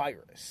of a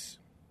virus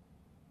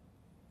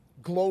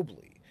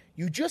globally,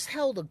 you just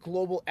held a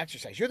global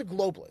exercise. You're the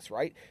globalist,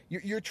 right?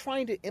 You're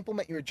trying to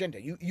implement your agenda.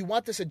 You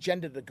want this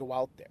agenda to go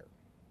out there.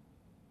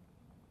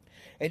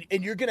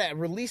 And you're going to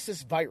release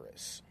this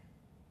virus.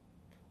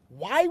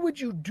 Why would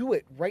you do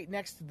it right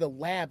next to the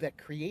lab that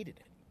created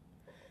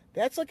it?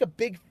 That's like a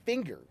big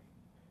finger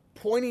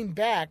pointing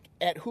back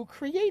at who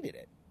created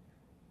it.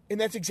 And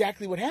that's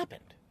exactly what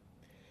happened.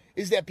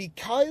 Is that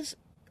because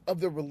of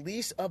the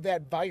release of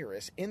that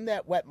virus in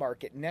that wet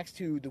market next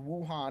to the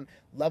Wuhan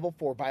Level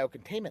 4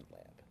 biocontainment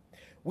lab,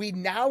 we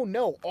now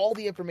know all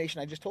the information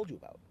I just told you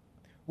about.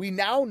 We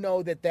now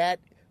know that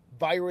that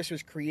virus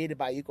was created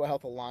by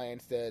EcoHealth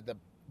Alliance,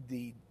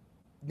 the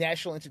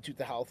National Institute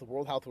of Health, the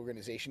World Health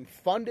Organization,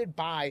 funded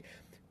by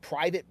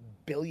private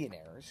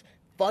billionaires,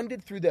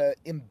 funded through the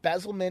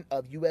embezzlement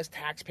of U.S.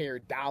 taxpayer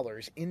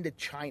dollars into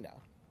China.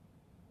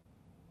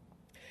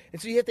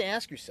 And so you have to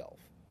ask yourself,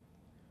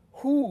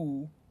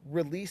 who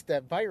released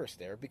that virus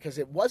there? Because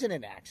it wasn't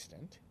an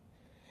accident,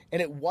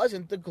 and it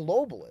wasn't the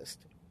globalist,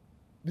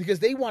 because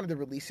they wanted to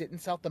release it in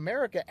South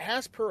America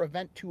as per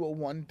Event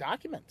 201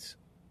 documents.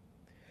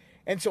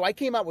 And so I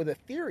came out with a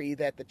theory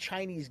that the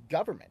Chinese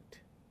government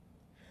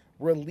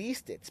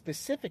released it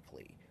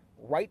specifically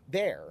right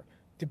there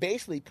to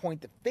basically point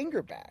the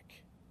finger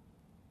back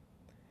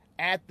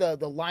at the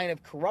line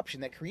of corruption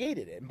that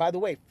created it. And by the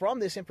way, from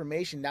this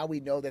information, now we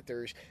know that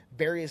there's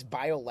various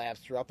biolabs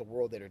throughout the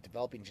world that are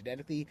developing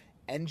genetically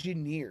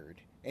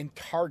engineered and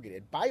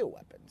targeted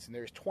bioweapons. And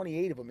there's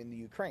 28 of them in the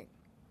Ukraine.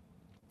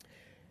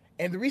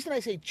 And the reason I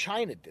say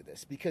China did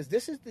this, because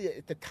this is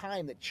the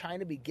time that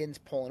China begins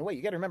pulling away.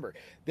 You got to remember,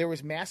 there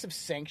was massive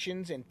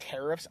sanctions and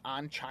tariffs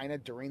on China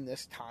during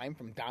this time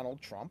from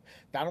Donald Trump.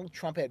 Donald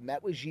Trump had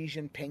met with Xi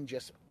Jinping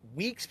just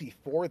weeks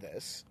before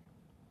this.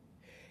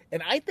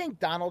 And I think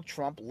Donald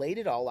Trump laid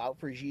it all out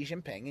for Xi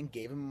Jinping and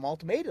gave him an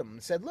ultimatum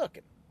and said, look,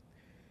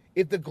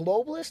 if the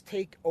globalists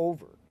take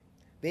over,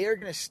 they are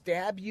going to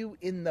stab you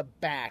in the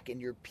back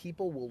and your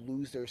people will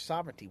lose their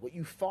sovereignty. What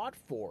you fought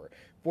for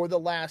the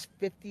last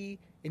 50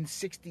 and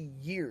 60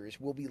 years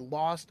will be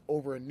lost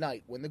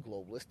overnight when the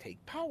globalists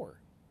take power.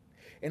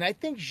 And I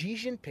think Xi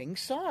Jinping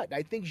saw it.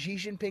 I think Xi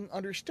Jinping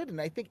understood it.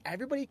 And I think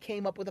everybody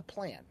came up with a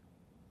plan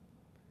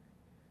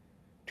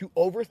to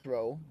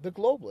overthrow the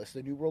globalists,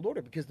 the New World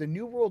Order, because the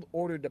New World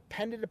Order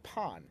depended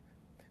upon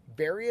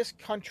various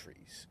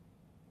countries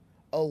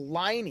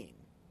aligning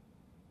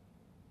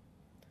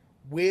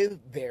with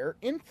their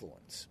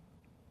influence,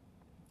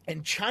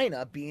 and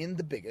China being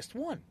the biggest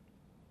one.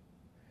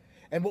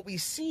 And what we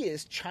see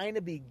is China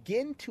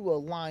begin to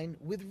align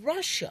with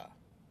Russia,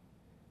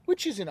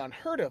 which isn't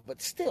unheard of,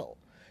 but still,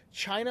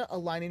 China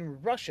aligning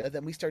with Russia.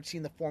 Then we start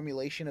seeing the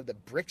formulation of the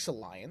BRICS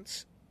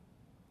alliance.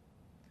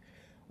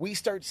 We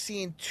start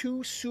seeing two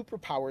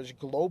superpowers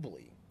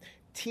globally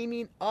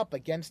teaming up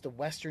against the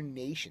Western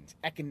nations,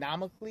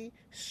 economically,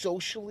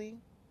 socially,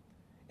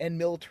 and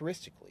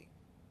militaristically.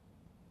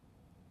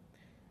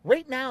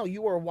 Right now,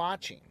 you are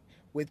watching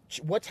with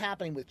what's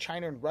happening with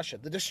China and Russia,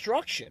 the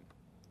destruction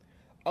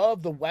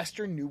of the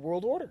Western New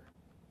World Order.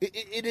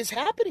 It is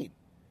happening.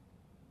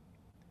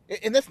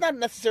 And that's not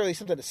necessarily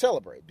something to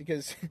celebrate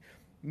because,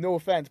 no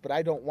offense, but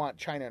I don't want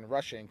China and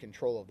Russia in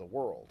control of the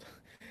world.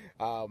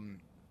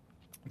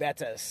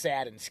 That's a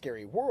sad and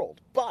scary world.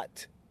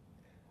 But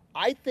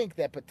I think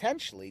that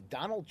potentially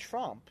Donald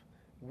Trump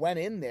went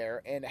in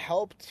there and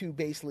helped to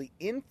basically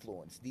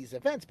influence these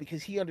events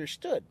because he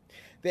understood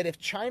that if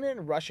China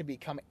and Russia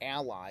become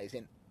allies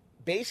and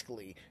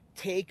basically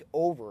take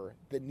over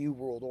the New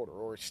World Order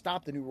or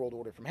stop the New World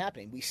Order from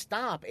happening, we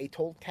stop a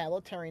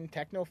totalitarian,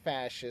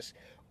 techno-fascist,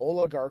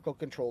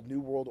 oligarchical-controlled New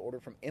World Order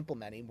from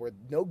implementing where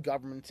no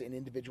governments and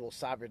individual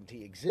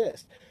sovereignty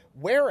exist.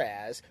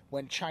 Whereas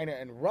when China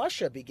and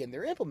Russia begin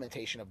their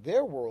implementation of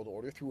their world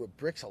order through a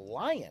BRICS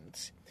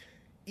alliance,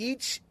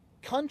 each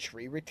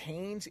country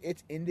retains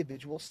its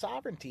individual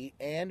sovereignty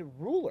and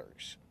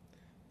rulers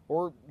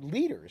or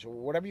leaders or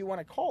whatever you want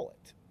to call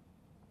it.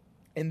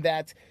 And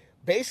that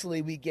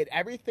basically we get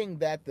everything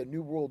that the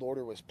New World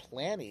Order was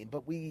planning,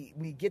 but we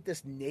get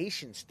this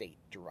nation-state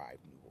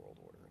derived New World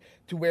Order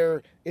to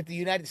where if the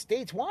United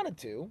States wanted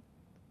to,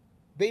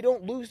 they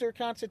don't lose their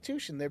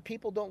constitution. Their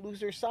people don't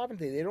lose their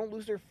sovereignty. They don't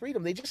lose their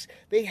freedom.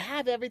 They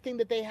have everything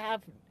that they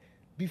have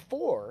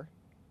before,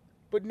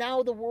 but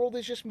now the world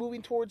is just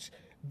moving towards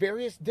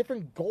various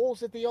different goals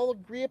that they all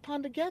agree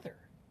upon together.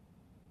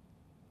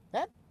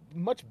 That's a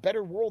much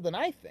better world than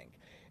I think.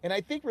 And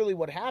I think really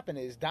what happened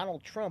is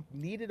Donald Trump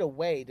needed a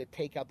way to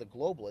take out the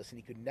globalists, and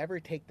he could never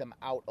take them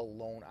out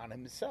alone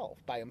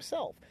by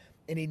himself.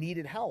 And he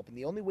needed help. And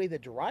the only way to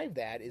derive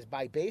that is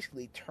by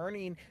basically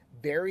turning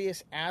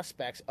various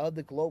aspects of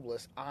the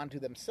globalists onto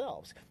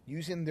themselves,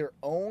 using their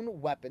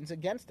own weapons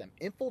against them,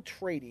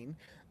 infiltrating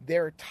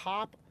their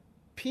top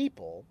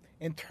people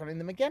and turning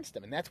them against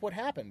them. And that's what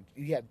happened.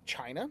 You have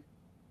China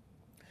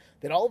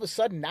that all of a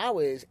sudden now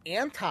is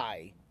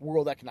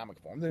anti-World Economic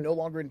Forum. They're no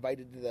longer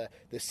invited to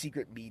the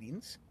secret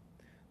meetings.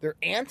 They're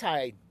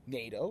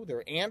anti-NATO.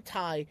 They're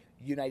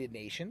anti-United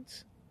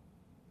Nations.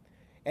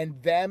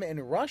 And them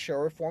and Russia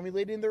are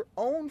formulating their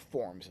own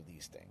forms of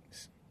these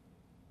things.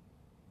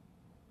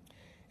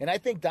 And I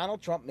think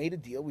Donald Trump made a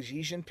deal with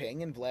Xi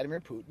Jinping and Vladimir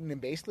Putin and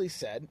basically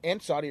said,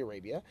 and Saudi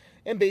Arabia,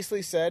 and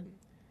basically said,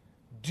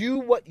 do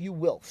what you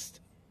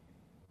willst.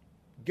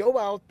 Go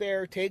out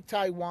there, take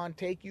Taiwan,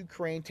 take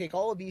Ukraine, take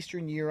all of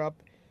Eastern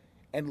Europe,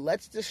 and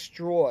let's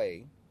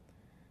destroy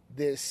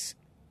this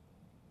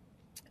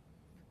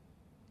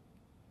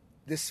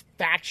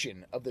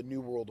faction of the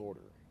New World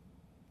Order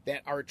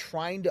that are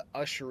trying to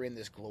usher in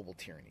this global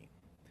tyranny.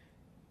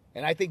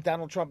 And I think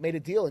Donald Trump made a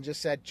deal and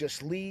just said,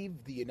 just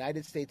leave the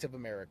United States of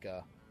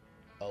America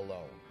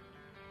alone.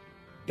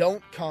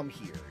 Don't come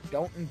here.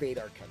 Don't invade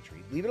our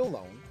country. Leave it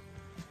alone.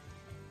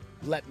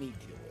 Let me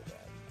deal with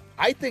that.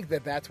 I think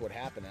that that's what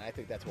happened, and I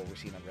think that's what we're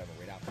seeing on Rebel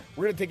right now.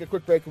 We're going to take a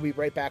quick break. We'll be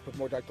right back with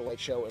more Dark to Light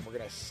Show, and we're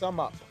going to sum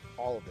up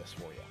all of this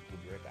for you.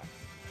 We'll be right back.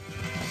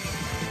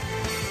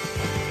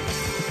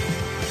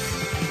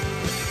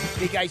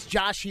 Hey guys,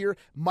 Josh here.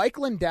 Mike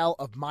Lindell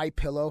of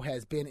MyPillow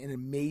has been an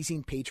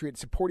amazing patriot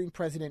supporting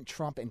President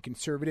Trump and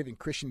conservative and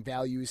Christian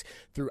values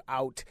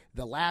throughout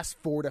the last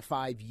 4 to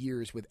 5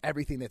 years with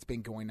everything that's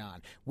been going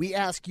on. We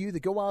ask you to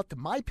go out to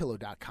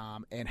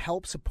MyPillow.com and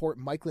help support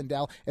Mike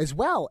Lindell as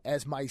well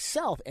as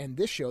myself and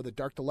this show, the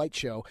Dark to Light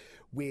Show,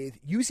 with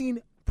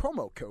using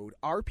promo code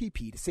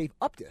RPP to save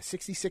up to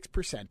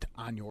 66%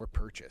 on your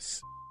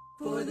purchase.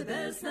 For the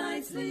best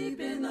night's sleep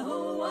in the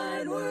whole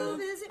wide world,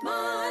 visit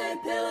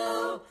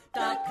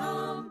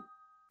MyPillow.com.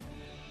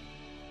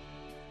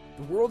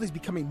 The world is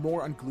becoming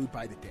more unglued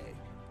by the day.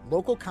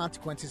 Local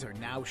consequences are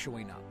now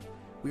showing up.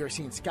 We are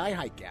seeing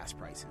sky-high gas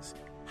prices,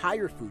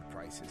 higher food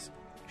prices,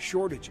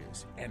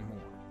 shortages, and more.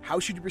 How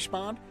should you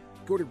respond?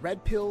 Go to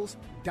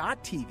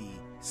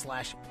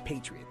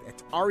redpills.tv/patriot.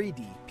 That's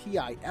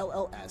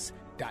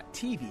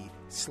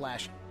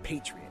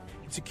redpills.tv/patriot.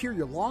 And secure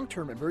your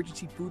long-term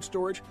emergency food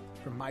storage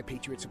from My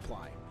Patriot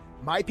Supply.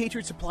 My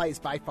Patriot Supply is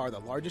by far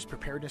the largest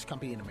preparedness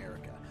company in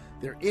America.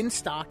 They're in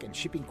stock and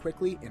shipping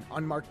quickly in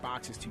unmarked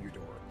boxes to your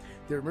door.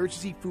 Their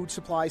emergency food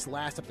supplies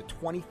last up to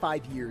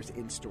 25 years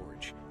in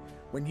storage.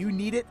 When you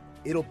need it,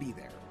 it'll be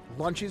there.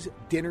 Lunches,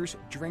 dinners,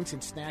 drinks,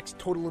 and snacks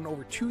totaling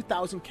over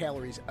 2,000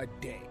 calories a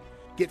day.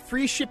 Get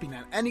free shipping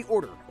on any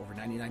order over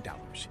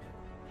 $99.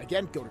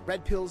 Again, go to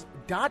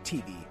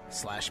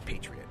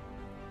redpills.tv/patriot.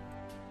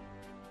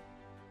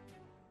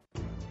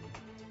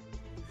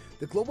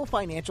 The global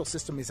financial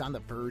system is on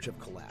the verge of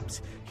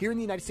collapse. Here in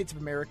the United States of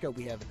America,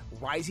 we have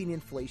rising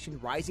inflation,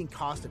 rising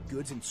cost of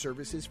goods and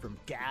services from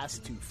gas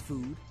to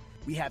food.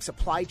 We have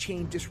supply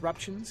chain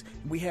disruptions.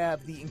 We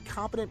have the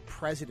incompetent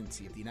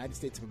presidency of the United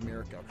States of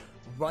America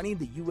running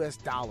the U.S.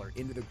 dollar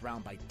into the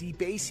ground by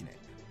debasing it,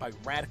 by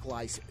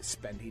radicalized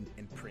spending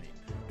and printing.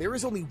 There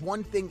is only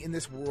one thing in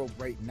this world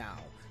right now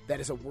that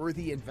is a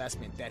worthy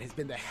investment that has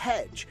been the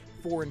hedge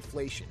for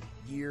inflation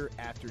year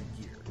after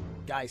year.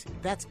 Guys,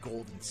 that's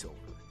gold and silver.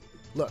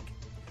 Look,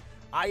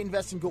 I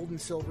invest in gold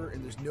and silver,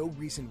 and there's no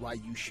reason why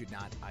you should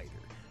not either.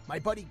 My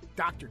buddy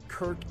Dr.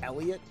 Kirk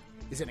Elliott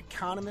is an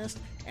economist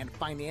and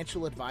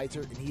financial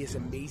advisor, and he is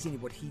amazing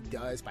at what he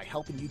does by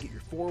helping you get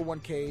your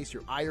 401ks,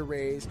 your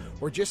IRAs,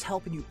 or just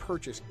helping you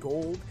purchase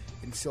gold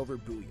and silver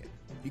bullion.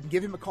 You can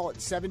give him a call at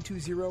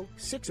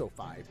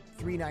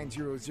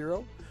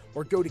 720-605-3900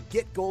 or go to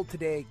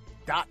getgoldtoday.com.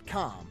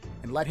 redpillproject.com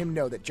and let him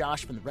know that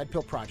Josh from the Red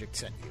Pill Project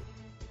sent you.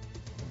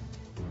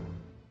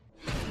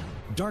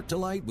 Dark to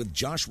Light with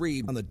Josh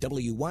Reed on the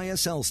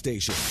WYSL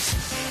station.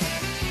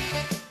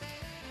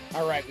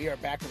 All right, we are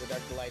back with the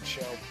Dark to Light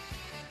show.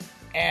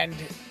 And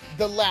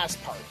the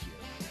last part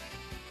here.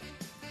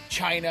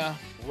 China,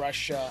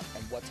 Russia,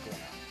 and what's going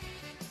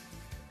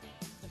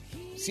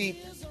on. See,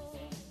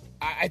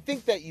 I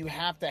think that you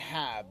have to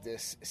have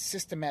this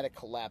systematic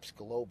collapse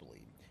globally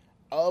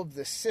of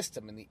the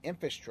system and the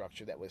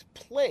infrastructure that was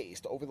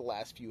placed over the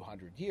last few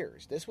hundred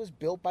years. This was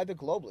built by the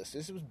globalists.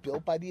 This was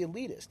built by the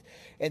elitists.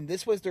 And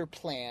this was their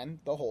plan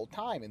the whole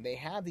time. And they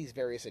have these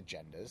various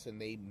agendas,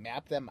 and they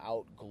map them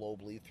out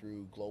globally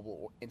through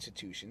global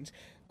institutions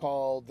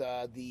called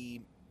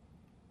the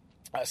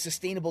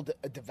Sustainable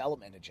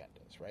Development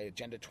Agendas, right?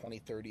 Agenda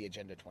 2030,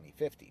 Agenda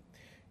 2050.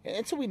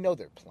 And so we know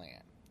their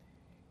plan.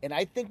 And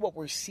I think what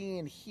we're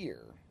seeing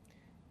here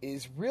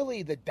is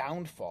really the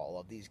downfall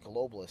of these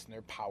globalists and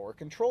their power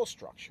control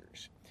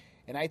structures.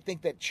 And I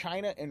think that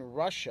China and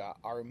Russia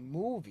are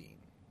moving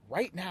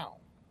right now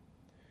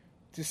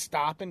to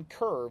stop and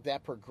curb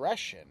that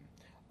progression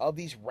of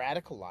these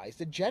radicalized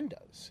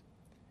agendas.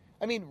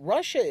 I mean,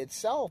 Russia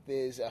itself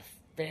is a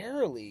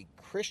fairly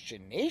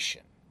Christian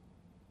nation.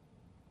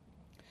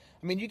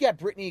 I mean, you got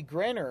Brittany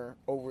Griner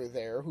over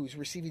there who's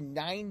receiving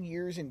 9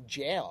 years in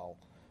jail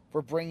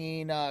for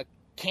bringing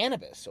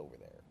cannabis over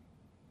there.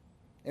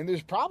 And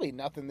there's probably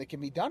nothing that can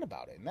be done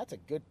about it. And that's a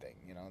good thing.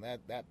 You know,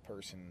 that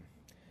person,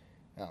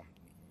 well,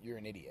 you're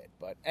an idiot.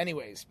 But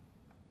anyways,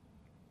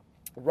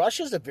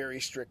 Russia's a very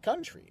strict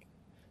country.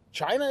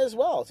 China as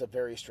well is a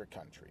very strict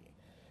country.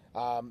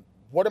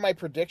 What are my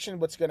predictions?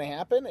 What's going to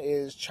happen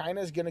is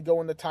China's going to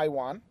go into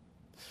Taiwan,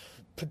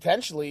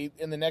 potentially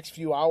in the next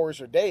few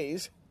hours or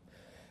days.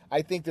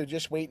 I think they're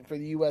just waiting for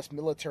the U.S.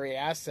 military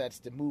assets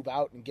to move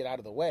out and get out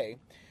of the way.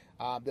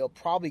 They'll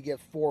probably give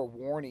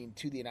forewarning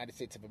to the United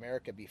States of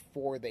America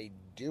before they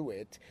do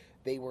it.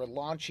 They were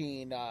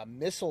launching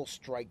missile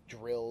strike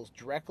drills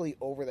directly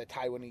over the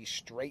Taiwanese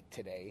Strait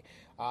today.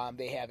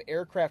 They have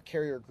aircraft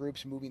carrier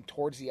groups moving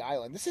towards the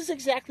island. This is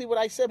exactly what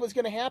I said was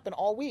going to happen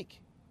all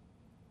week.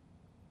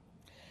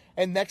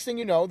 And next thing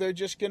you know, they're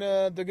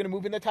gonna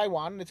move into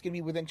Taiwan, and it's gonna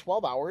be within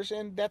 12 hours,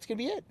 and that's gonna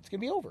be it. It's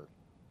gonna be over.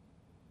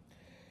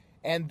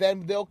 And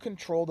then they'll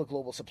control the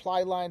global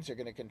supply lines. They're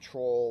gonna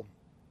control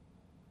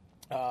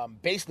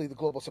basically the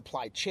global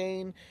supply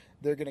chain.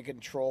 They're going to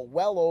control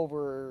well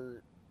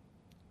over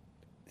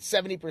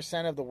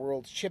 70% of the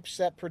world's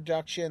chipset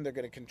production. They're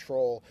going to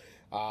control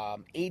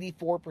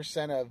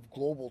 84% of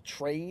global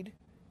trade.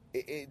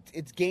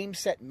 It's game,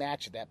 set,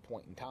 match at that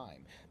point in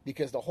time,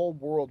 because the whole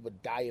world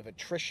would die of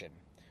attrition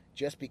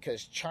just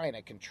because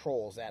China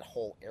controls that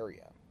whole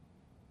area.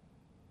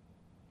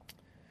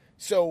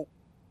 So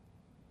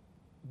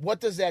what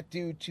does that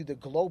do to the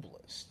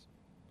globalists?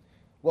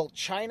 Well,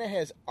 China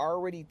has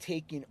already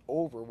taken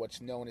over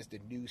what's known as the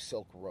New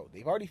Silk Road.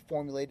 They've already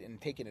formulated and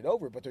taken it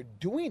over, but they're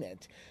doing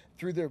it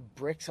through their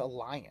BRICS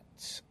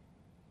alliance.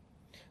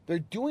 They're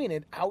doing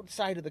it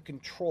outside of the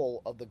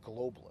control of the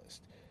globalists.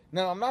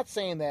 Now, I'm not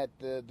saying that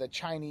the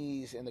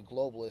Chinese and the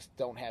globalists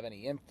don't have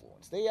any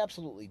influence. They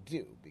absolutely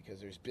do, because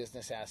there's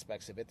business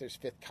aspects of it, there's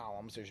fifth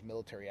columns, there's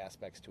military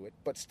aspects to it,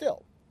 but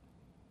still,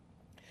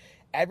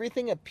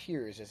 everything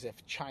appears as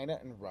if China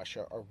and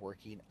Russia are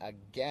working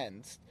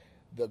against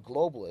the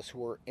globalists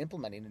who are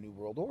implementing a new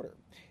world order.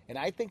 And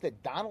I think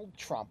that Donald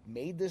Trump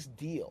made this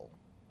deal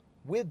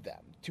with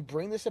them to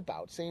bring this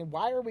about, saying,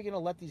 why are we going to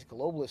let these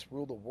globalists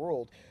rule the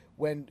world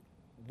when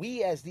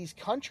we as these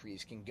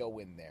countries can go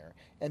in there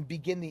and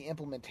begin the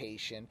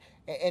implementation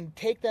and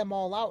take them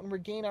all out and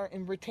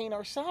retain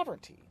our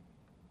sovereignty?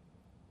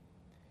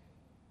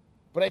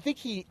 But I think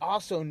he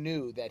also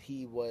knew that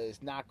he was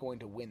not going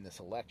to win this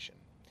election.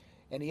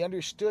 And he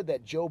understood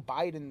that Joe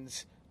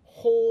Biden's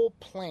whole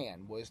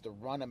plan was to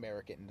run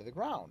America into the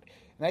ground.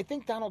 And I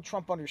think Donald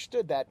Trump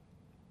understood that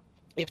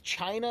if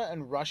China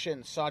and Russia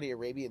and Saudi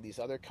Arabia and these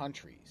other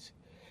countries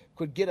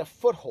could get a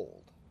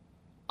foothold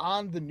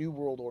on the New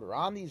World Order,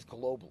 on these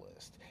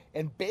globalists,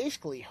 and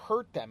basically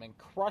hurt them and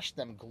crush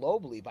them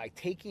globally by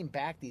taking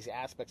back these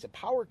aspects of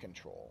power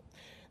control,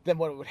 then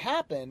what would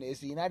happen is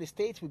the United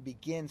States would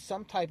begin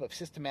some type of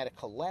systematic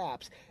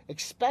collapse,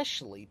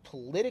 especially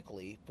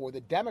politically for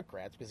the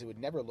Democrats, because it would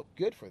never look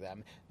good for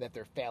them that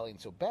they're failing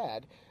so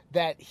bad,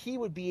 that he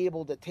would be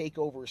able to take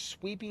over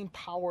sweeping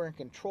power and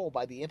control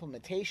by the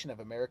implementation of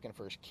American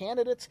First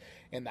candidates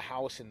in the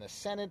House and the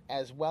Senate,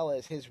 as well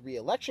as his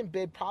re-election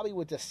bid, probably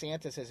with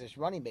DeSantis as his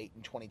running mate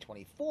in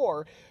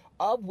 2024,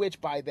 of which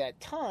by that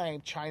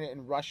time, China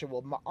and Russia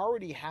will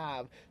already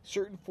have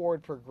certain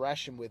forward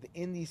progression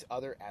within these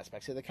other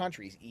aspects of the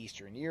countries,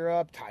 Eastern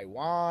Europe,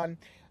 Taiwan,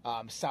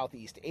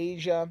 Southeast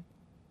Asia,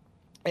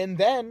 and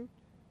then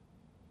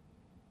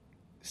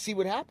see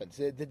what happens.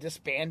 The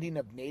disbanding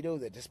of NATO,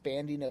 the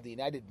disbanding of the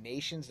United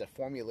Nations, the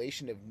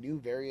formulation of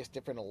new various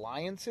different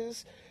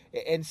alliances,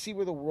 and see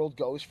where the world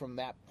goes from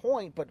that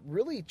point, but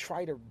really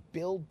try to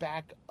build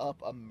back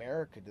up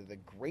America to the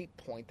great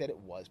point that it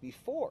was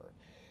before.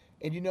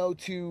 And, you know,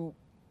 to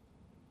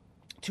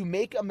to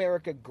make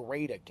America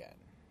great again,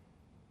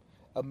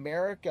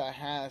 America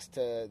has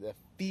to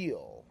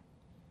feel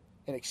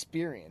and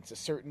experience a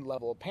certain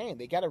level of pain.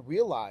 They got to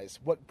realize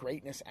what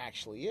greatness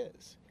actually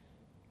is.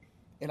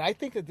 And I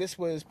think that this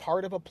was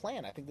part of a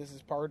plan. I think this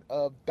is part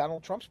of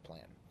Donald Trump's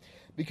plan.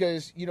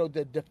 Because,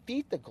 to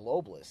defeat the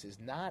globalists is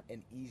not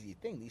an easy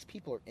thing. These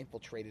people are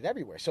infiltrated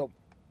everywhere. So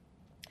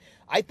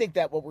I think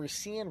that what we're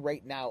seeing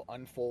right now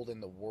unfold in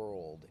the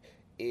world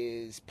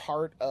is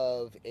part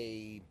of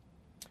a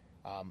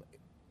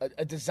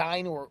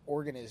design or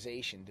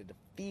organization to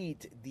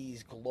defeat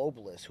these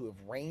globalists who have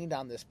reigned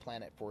on this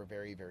planet for a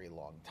very, very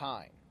long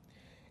time.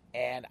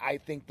 And I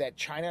think that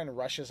China and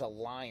Russia's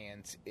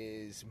alliance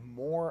is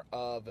more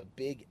of a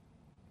big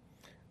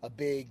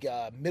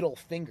middle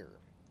finger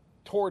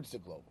towards the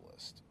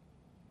globalist.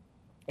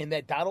 And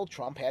that Donald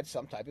Trump had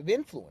some type of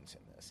influence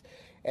in this.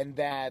 And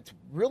that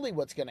really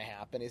what's going to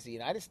happen is the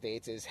United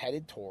States is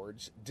headed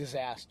towards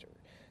disaster.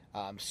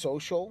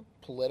 Social,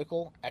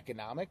 political,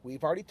 economic.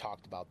 We've already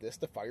talked about this,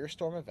 the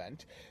Firestorm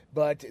event.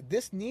 But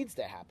this needs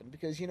to happen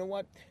because, you know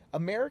what?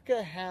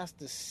 America has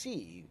to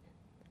see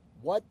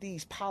what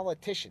these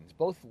politicians,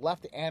 both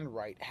left and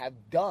right, have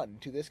done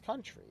to this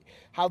country.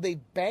 How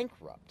they've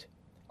bankrupted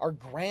our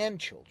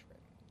grandchildren.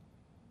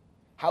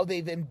 How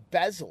they've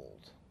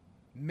embezzled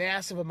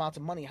massive amounts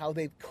of money. How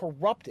they've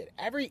corrupted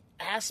every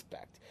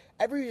aspect,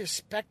 every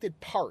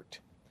respected part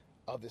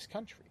of this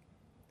country.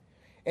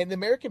 And the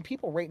American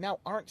people right now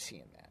aren't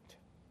seeing that.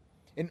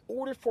 In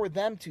order for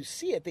them to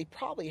see it, they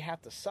probably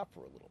have to suffer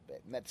a little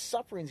bit. And that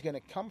suffering is going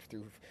to come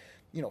through,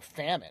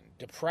 famine,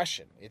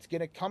 depression. It's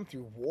going to come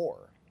through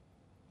war.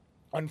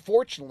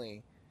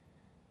 Unfortunately,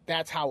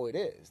 that's how it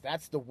is.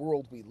 That's the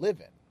world we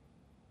live in.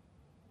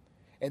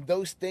 And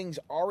those things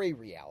are a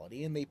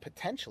reality, and they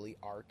potentially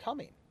are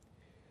coming.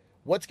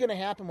 What's going to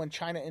happen when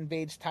China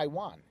invades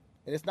Taiwan?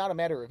 And it's not a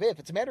matter of if,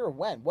 it's a matter of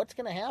when. What's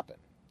going to happen?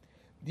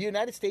 The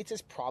United States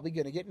is probably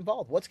going to get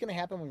involved. What's going to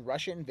happen when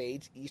Russia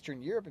invades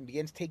Eastern Europe and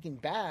begins taking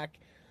back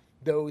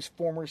those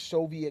former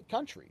Soviet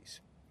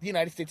countries? The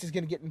United States is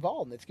going to get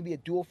involved, and it's going to be a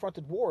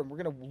dual-fronted war, and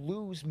we're going to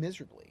lose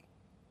miserably.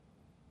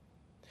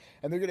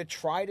 And they're going to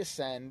try to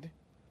send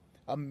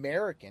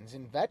Americans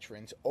and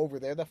veterans over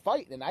there to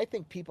fight. And I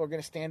think people are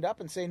going to stand up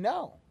and say,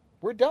 no,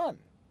 we're done.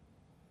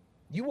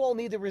 You all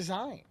need to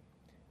resign.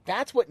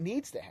 That's what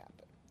needs to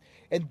happen.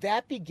 And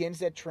that begins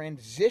that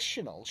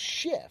transitional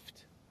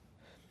shift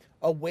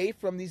away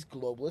from these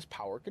globalist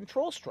power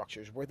control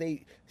structures where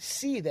they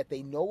see that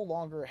they no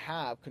longer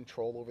have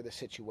control over the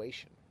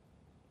situation.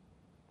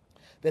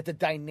 That the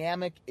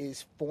dynamic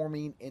is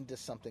forming into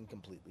something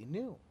completely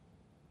new.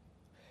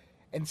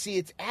 And see,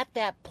 it's at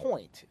that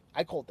point,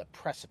 I call it the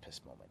precipice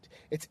moment.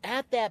 It's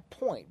at that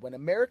point when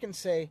Americans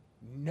say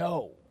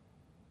no,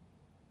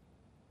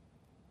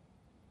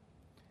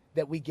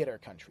 that we get our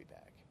country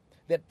back.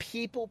 That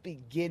people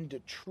begin to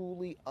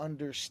truly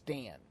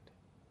understand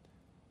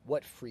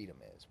what freedom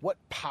is, what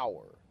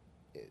power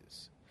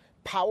is.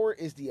 Power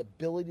is the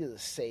ability to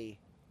say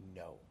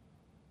no.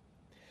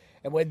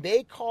 And when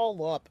they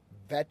call up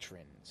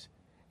veterans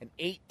and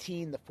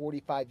 18 to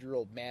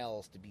 45-year-old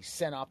males to be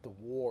sent off to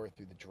war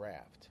through the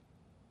draft,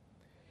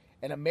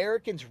 and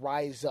Americans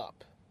rise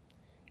up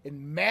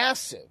in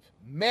massive,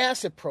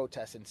 massive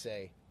protests and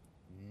say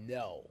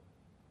no.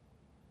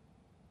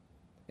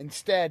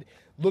 Instead,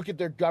 look at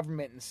their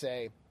government and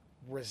say,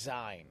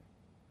 resign.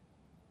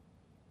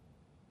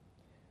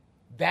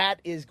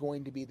 That is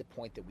going to be the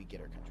point that we get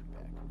our country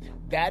back.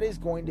 That is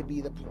going to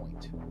be the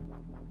point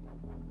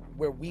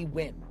where we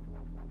win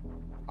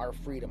our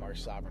freedom, our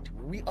sovereignty,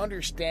 where we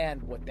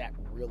understand what that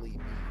really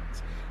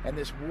means. And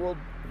this world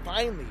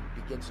finally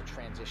begins to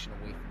transition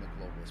away from the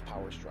globalist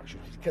power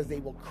structures because they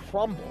will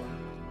crumble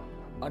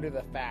under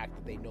the fact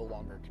that they no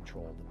longer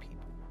control the people.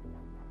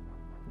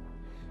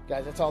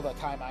 Guys, that's all the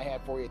time I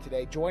have for you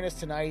today. Join us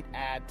tonight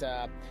at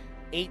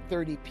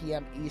 8:30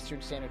 p.m.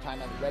 Eastern Standard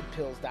Time on the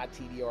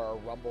redpills.tv or our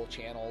Rumble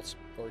channels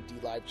or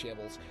DLive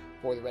channels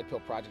for the Red Pill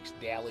Project's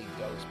Daily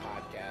Dose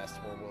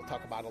podcast, where we'll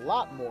talk about a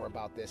lot more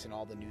about this and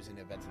all the news and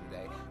events of the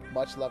day.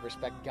 Much love,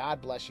 respect.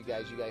 God bless you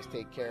guys. You guys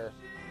take care.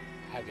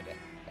 Have a good day.